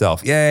theft to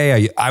myself.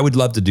 Yeah. I would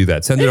love to do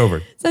that. Send it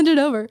over. Send it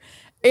over.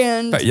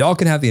 And But y'all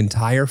can have the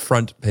entire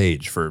front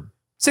page for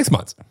 6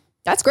 months.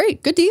 that's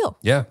great. Good deal.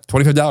 Yeah,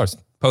 $25.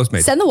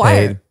 Postmates. Send the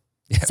wire.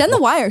 Paid. Send the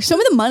wire. Show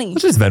me the money.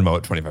 Let's just Venmo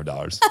at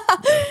 $25.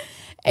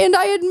 And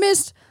I had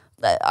missed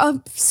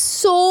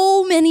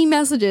so many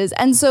messages.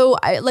 And so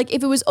I like,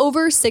 if it was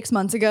over 6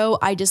 months ago,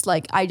 I just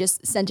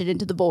sent it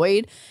into the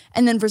void.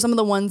 And then for some of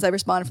the ones I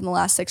responded from the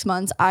last 6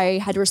 months, I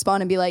had to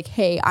respond and be like,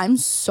 hey, I'm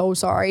so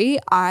sorry.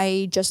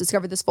 I just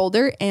discovered this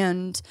folder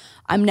and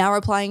I'm now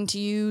replying to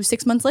you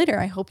 6 months later.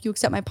 I hope you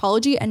accept my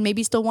apology and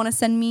maybe still want to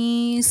send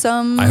me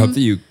some. I hope that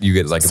you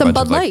get like Some a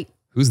bunch Bud of like, Light.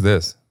 who's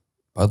this?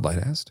 Bud Light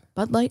asked?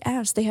 Bud Light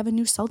asked. They have a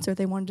new seltzer.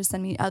 They wanted to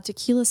send me a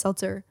tequila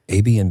seltzer.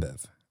 AB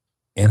InBev.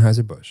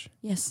 Anheuser-Busch.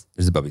 Yes.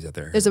 There's the bubbies out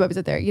there. There's a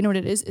website there. You know what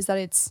it is? Is that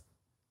it's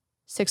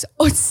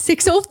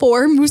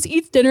 6:04. Moose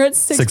eats dinner at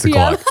 6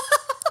 p.m. o'clock.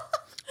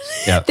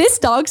 Yeah. This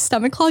dog's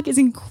stomach clock is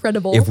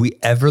incredible. If we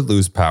ever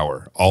lose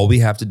power, all we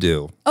have to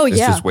do is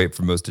yeah. just wait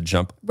for Moose to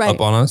jump Right. up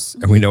on us,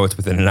 and we know it's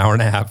within an hour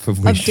and a half of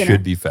we of dinner.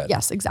 should be fed.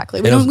 Yes, exactly.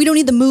 And We don't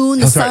need the moon,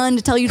 the he'll start- sun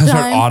to tell you he'll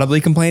start time.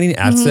 audibly complaining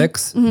at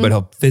 6, but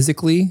he'll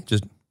physically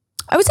just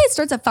I would say it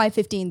starts at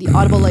 5:15. The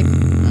audible like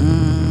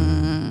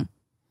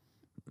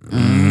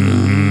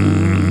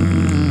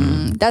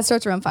that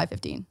starts around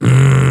 5:15,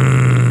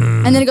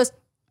 and then it goes.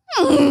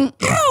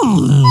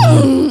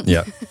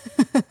 yeah.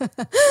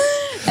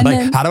 And Like,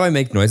 then, how do I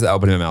make noise without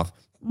opening my mouth?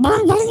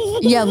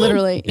 yeah,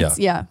 literally. Yeah. It's,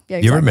 yeah. You ever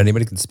Exactly. met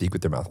anybody who can speak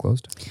with their mouth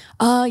closed?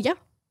 Yeah.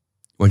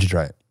 Why don't you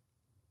try it?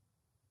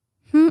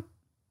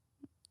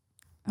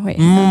 Oh, wait.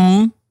 You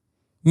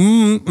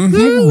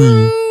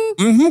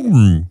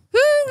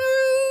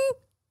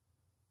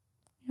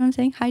know what I'm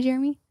saying? Hi,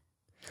 Jeremy.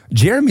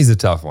 Jeremy's a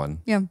tough one.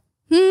 Yeah.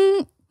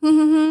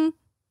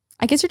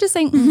 I guess you're just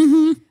saying.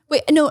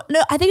 Wait, no.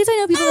 I think it's I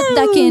know people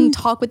that can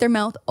talk with their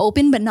mouth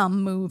open but not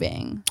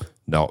moving.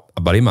 No,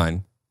 a buddy of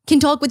mine. Can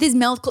talk with his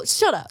mouth closed.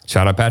 Shut up.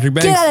 Shout out Patrick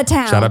Banks. Get out of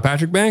town. Shout out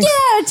Patrick Banks. Get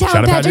out of town,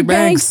 Shout out Patrick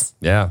Banks.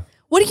 Yeah.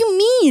 What do you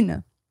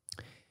mean?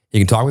 He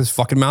can talk with his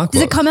fucking mouth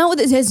Does closed. it come out with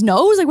his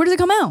nose? Like, where does it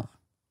come out?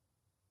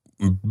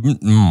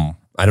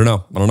 I don't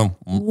know.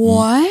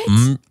 What?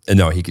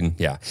 No, he can.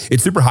 Yeah.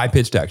 It's super high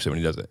pitched actually when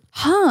he does it.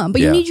 Huh?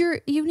 But Yeah.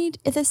 you need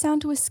the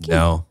sound to escape.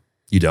 No,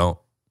 you don't.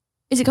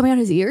 Is it coming out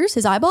his ears,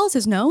 his eyeballs,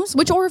 his nose?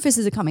 Which orifice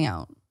is it coming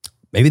out?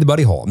 Maybe the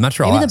buddy hole. I'm not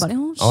sure. Maybe I'll the ask. buddy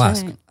hole. I'll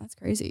ask. Shit, that's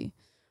crazy.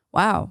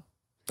 Wow.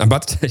 I'm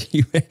about to tell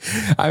you.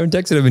 I haven't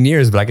texted him in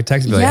years, but I could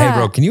text him and be like, Yeah. "Hey,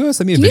 bro, can you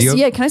send me a Can you video?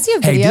 see- yeah, can I see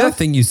a Hey, video? do that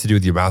thing you used to do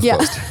with your mouth Yeah.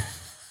 closed."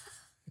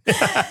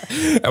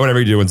 And whatever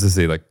you do, wants to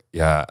see, like,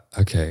 yeah,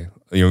 okay.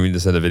 You want me to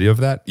send a video of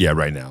that? Yeah,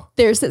 right now.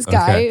 There's this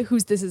guy Okay.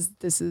 who's this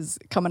is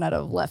coming out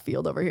of left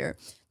field over here.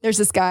 There's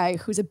this guy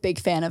who's a big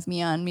fan of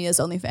me on Mia's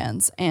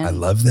OnlyFans, and I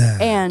love that.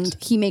 And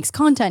he makes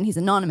content. He's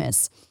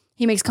anonymous.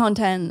 He makes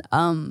content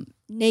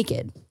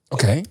naked,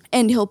 Okay.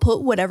 And he'll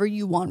put whatever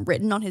you want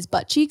written on his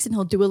butt cheeks and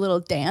he'll do a little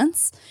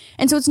dance.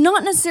 And so it's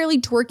not necessarily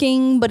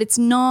twerking, but it's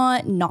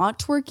not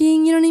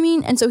twerking, you know what I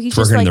mean? And so he's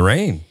just Twerking like in the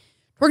rain.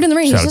 Working in the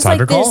rain. Shout He's out just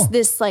Tiger like Call.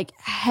 this like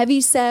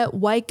heavy set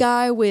white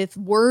guy with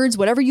words,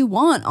 whatever you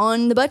want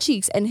on the butt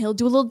cheeks, and he'll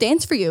do a little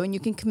dance for you, and you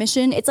can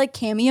commission. It's like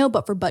Cameo,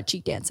 but for butt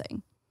cheek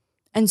dancing.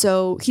 And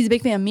so he's a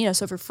big fan of Mia,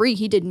 so for free,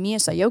 he did Mia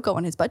Sayoko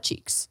on his butt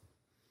cheeks.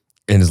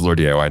 And is Lord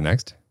DIY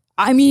next?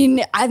 I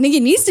mean, I think it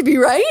needs to be,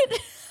 right?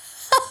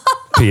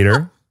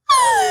 Peter.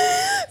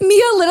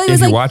 Mia literally If was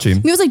you're like,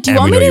 watching, Mia was like, do and you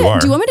want we me know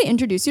you are. to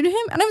introduce you to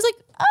him? And I was like,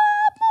 I'm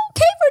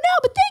okay for now,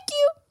 but thank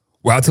you.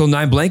 Wild Till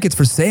 9 blankets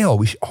for sale.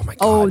 We should, oh my God.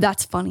 Oh,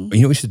 that's funny.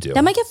 You know what we should do?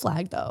 That might get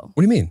flagged though. What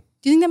do you mean?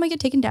 Do you think that might get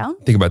taken down?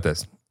 Think about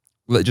this.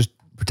 Just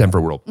pretend for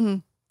a world.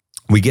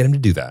 Mm-hmm. We get him to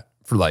do that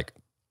for like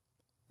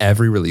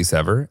every release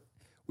ever.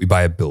 We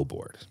buy a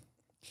billboard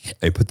and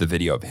we put the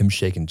video of him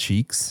shaking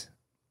cheeks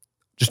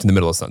just in the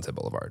middle of Sunset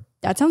Boulevard.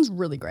 That sounds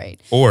really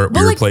great. Or But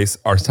we like- replace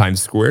our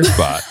Times Square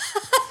spot.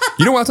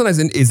 You know Wild Till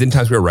 9 is in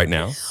Times Square right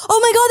now? Oh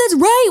my God,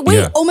 that's right. Wait,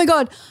 Yeah. oh my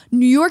God.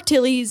 New York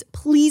Tilly's,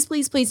 please.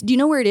 Do you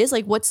know where it is?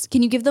 Like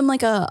can you give them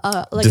like a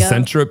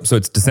Decentra, so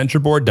it's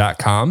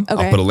decentraboard.com.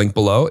 Okay. I'll put a link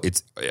below.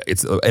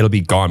 It'll be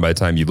gone by the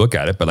time you look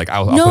at it, but like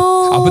I'll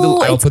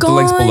it's put the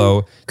links gone.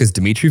 below because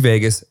Dimitri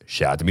Vegas,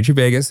 shout out Dimitri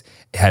Vegas,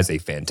 has a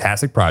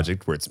fantastic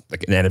project where it's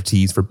like an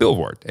NFTs for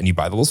Billboard and you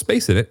buy the little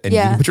space in it and you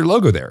Yeah. can put your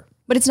logo there.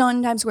 But it's not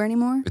in Times Square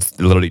anymore? It's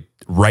literally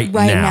right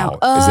now.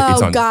 Oh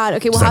It's on God.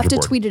 Okay, we'll have to Decentra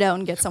Board. tweet it out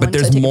and get someone But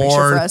to there's take a picture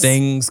for more us.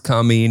 things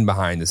coming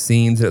behind the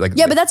scenes. Like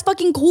Yeah, but that's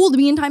fucking cool to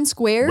be in Times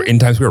Square. we're in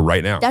Times Square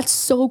right now. That's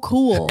so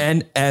cool.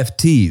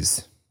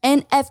 NFTs.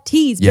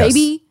 NFTs, Yes.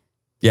 baby.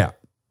 Yeah,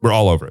 we're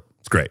all over it.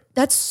 It's great.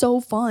 That's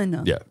so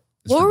fun. Yeah.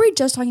 What were we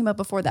just talking about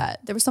before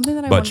that? There was something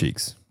that I Butt wanted.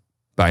 cheeks.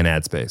 Buy an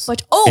ad space.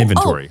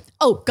 Inventory.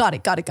 Oh, got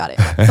it. Butt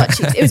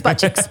cheeks. It was butt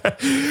cheeks.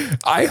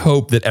 I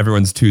hope that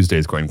everyone's Tuesday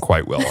is going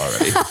quite well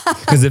already.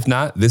 Because if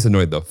not, this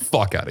annoyed the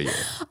fuck out of you.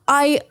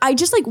 I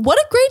just like, what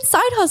a great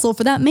side hustle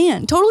for that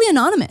man. Totally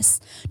anonymous.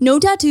 No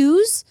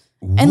tattoos.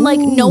 And like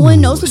no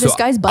one knows what this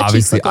guy's butt cheeks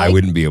obviously, look like. I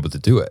wouldn't be able to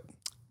do it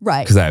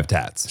Right. because I have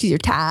tats. Because you're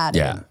tatted.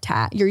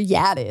 Yeah. You're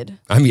yatted.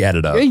 I'm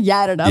yadded up. You're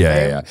yatted up.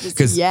 Yeah. Just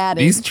Because yatted.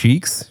 these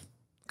cheeks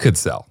could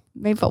sell.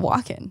 Made for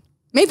walking.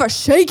 Made for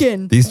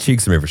shaking. These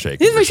cheeks are made for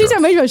shaking. These for cheeks sure.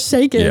 are made for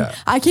shaking. Yeah.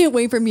 I can't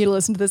wait for me to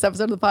listen to this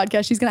episode of the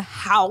podcast. She's gonna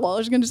howl.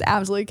 She's gonna just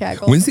absolutely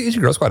cackle. When's the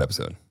Asian Girl Squad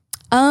episode?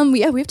 Yeah,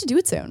 we have to do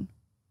it soon.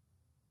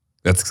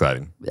 That's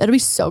exciting. That'll be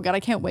so good. I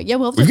can't wait. Yeah,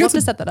 we'll We've have got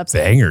to set that up.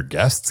 banger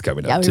guests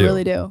coming Yeah, up we too.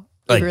 really do.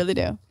 Like- We really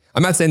do.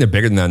 I'm not saying they're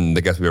bigger than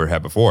the guests we ever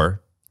had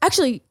before,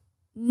 Actually,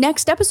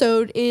 next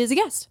episode is a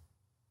guest.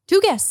 2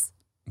 guests.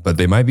 but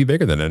they might be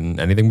bigger than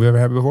anything we've ever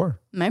had before.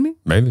 Maybe.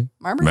 Maybe.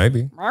 Remember?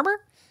 Maybe. Remember?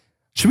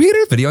 Should we get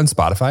our video on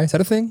Spotify? Is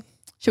that a thing?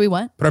 Should we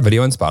what? Put our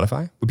video on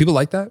Spotify? Would people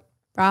like that?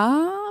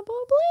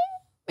 Probably.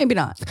 Maybe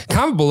not.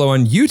 Comment below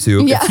on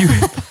YouTube. Yeah. If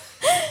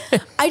you,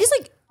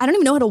 I don't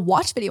even know how to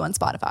watch video on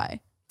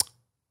Spotify.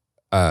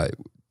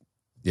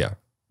 yeah,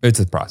 it's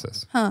a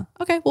process. Huh.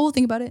 Okay. Well, we'll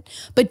think about it.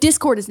 But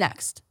Discord is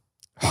next.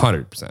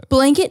 100%.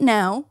 Blanket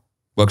now.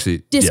 Well, actually,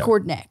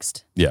 Discord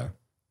next. Yeah.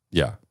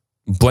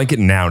 Blanket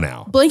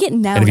now. Blanket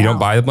now. And if you now. don't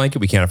buy the blanket,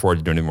 we can't afford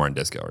to do any more on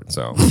Discord.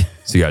 So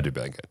you gotta do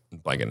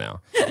blanket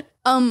now.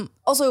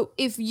 Also,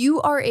 if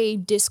you are a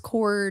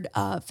Discord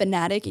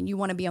fanatic and you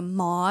want to be a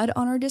mod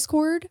on our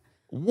Discord,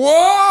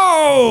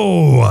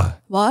 Whoa!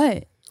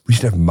 what? We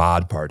should have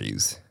mod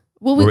parties.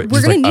 Well, We're we're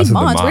just gonna like need us and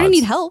the mods. We're gonna mods.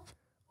 need help.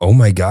 Oh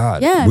my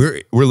god. Yeah.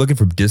 We're looking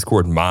for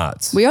Discord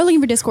mods. We are looking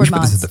for We Discord should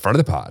put this mods. at the front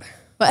of the pod.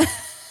 But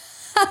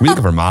We're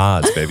looking for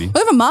mods, baby.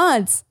 we're for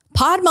mods.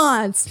 Pod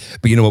mods.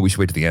 But you know what? We should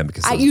wait to the end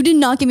because You did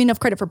not give me enough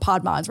credit for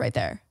pod mods right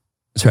there.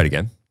 let's try it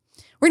again.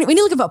 We need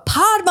to look for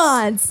pod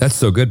mods. That's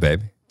so good,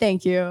 babe.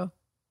 Thank you.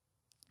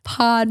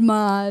 Pod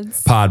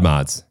mods. Pod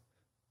mods.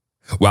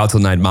 Wild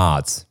Till 9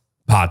 mods.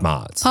 Pod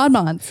mods. Pod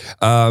mods.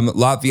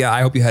 Latvia,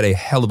 I hope you had a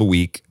hell of a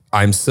week.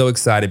 I'm so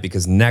excited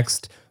because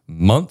next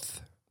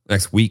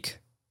week,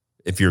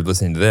 if you're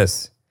listening to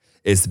this,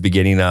 is the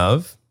beginning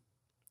of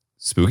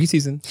spooky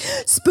season.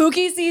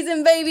 Spooky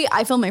season, baby.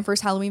 I filmed my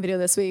first Halloween video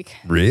this week.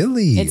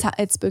 Really?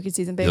 It's spooky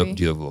season, Do baby.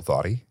 you look a little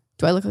thoughty?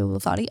 Do I look like a little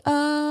thotty?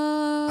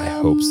 I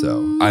hope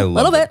so. I love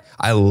little it. bit.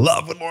 I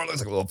love when Laura looks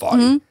like a little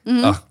thoughty.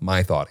 Ugh,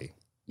 my thoughty.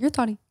 You're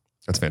thotty.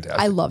 That's fantastic.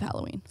 I love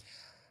Halloween.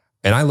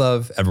 And I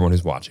love everyone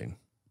who's watching.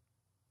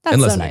 That's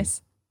And so listening.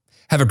 nice.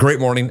 Have a great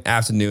morning,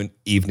 afternoon,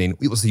 evening.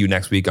 We will see you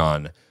next week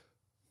on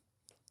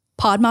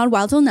Pod mod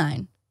Wild Till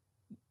 9.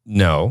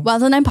 No.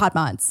 Wild Till 9 pod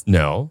mods.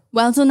 No.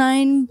 Wild Till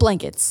 9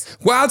 blankets.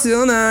 Wild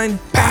Till 9.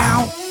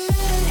 Pow.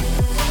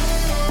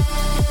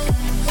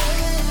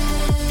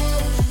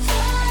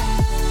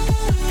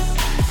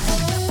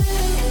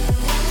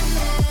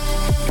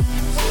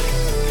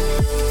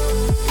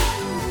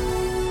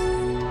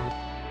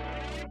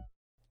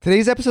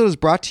 Today's episode is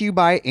brought to you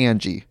by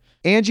Angie.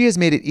 Angie has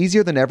made it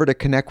easier than ever to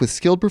connect with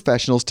skilled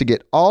professionals to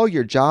get all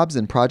your jobs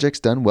and projects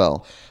done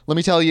well. Let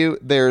me tell you,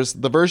 there's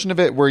the version of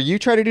it where you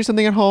try to do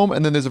something at home,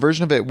 and then there's a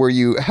version of it where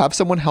you have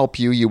someone help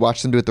you, you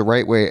watch them do it the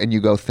right way, and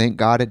you go, thank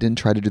God I didn't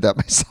try to do that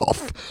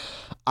myself.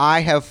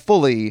 I have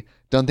fully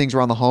done things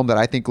around the home that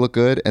I think look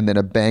good, and then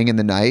a bang in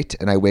the night,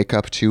 and I wake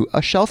up to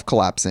a shelf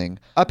collapsing,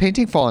 a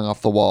painting falling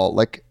off the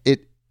wall.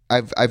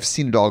 I've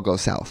seen it all go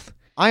south.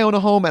 I own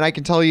a home, and I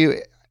can tell you,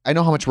 I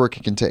know how much work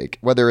it can take.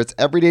 Whether it's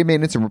everyday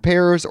maintenance and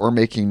repairs or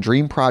making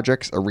dream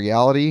projects a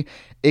reality,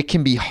 it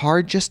can be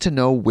hard just to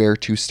know where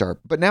to start.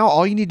 But now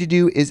all you need to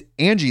do is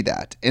Angie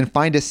that and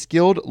find a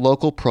skilled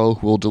local pro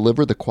who will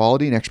deliver the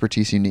quality and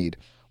expertise you need.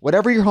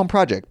 Whatever your home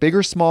project, big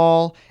or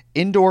small,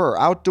 indoor or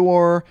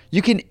outdoor,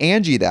 you can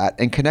Angie that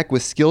and connect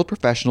with skilled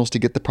professionals to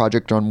get the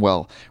project done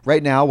well.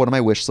 Right now, one of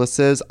my wish lists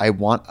is I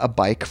want a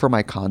bike for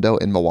my condo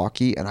in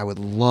Milwaukee, and I would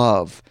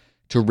love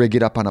to rig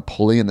it up on a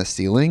pulley in the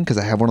ceiling because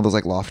I have one of those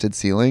like lofted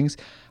ceilings,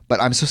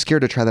 but I'm so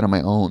scared to try that on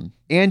my own.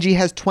 Angie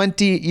has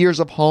 20 years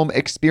of home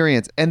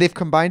experience, and they've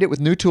combined it with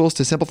new tools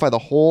to simplify the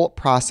whole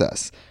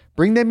process.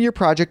 Bring them your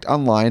project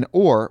online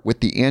or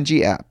with the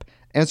Angie app.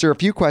 Answer a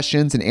few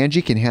questions and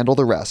Angie can handle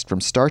the rest from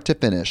start to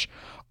finish,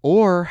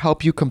 or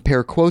help you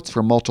compare quotes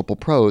from multiple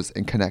pros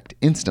and connect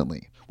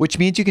instantly, which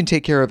means you can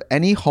take care of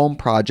any home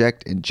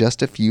project in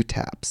just a few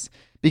taps.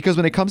 Because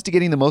when it comes to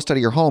getting the most out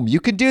of your home,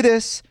 you can do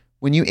this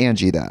when you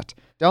Angie that.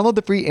 Download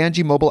the free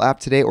Angie mobile app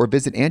today or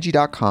visit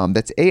Angie.com.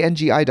 That's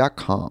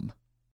ANGI.com.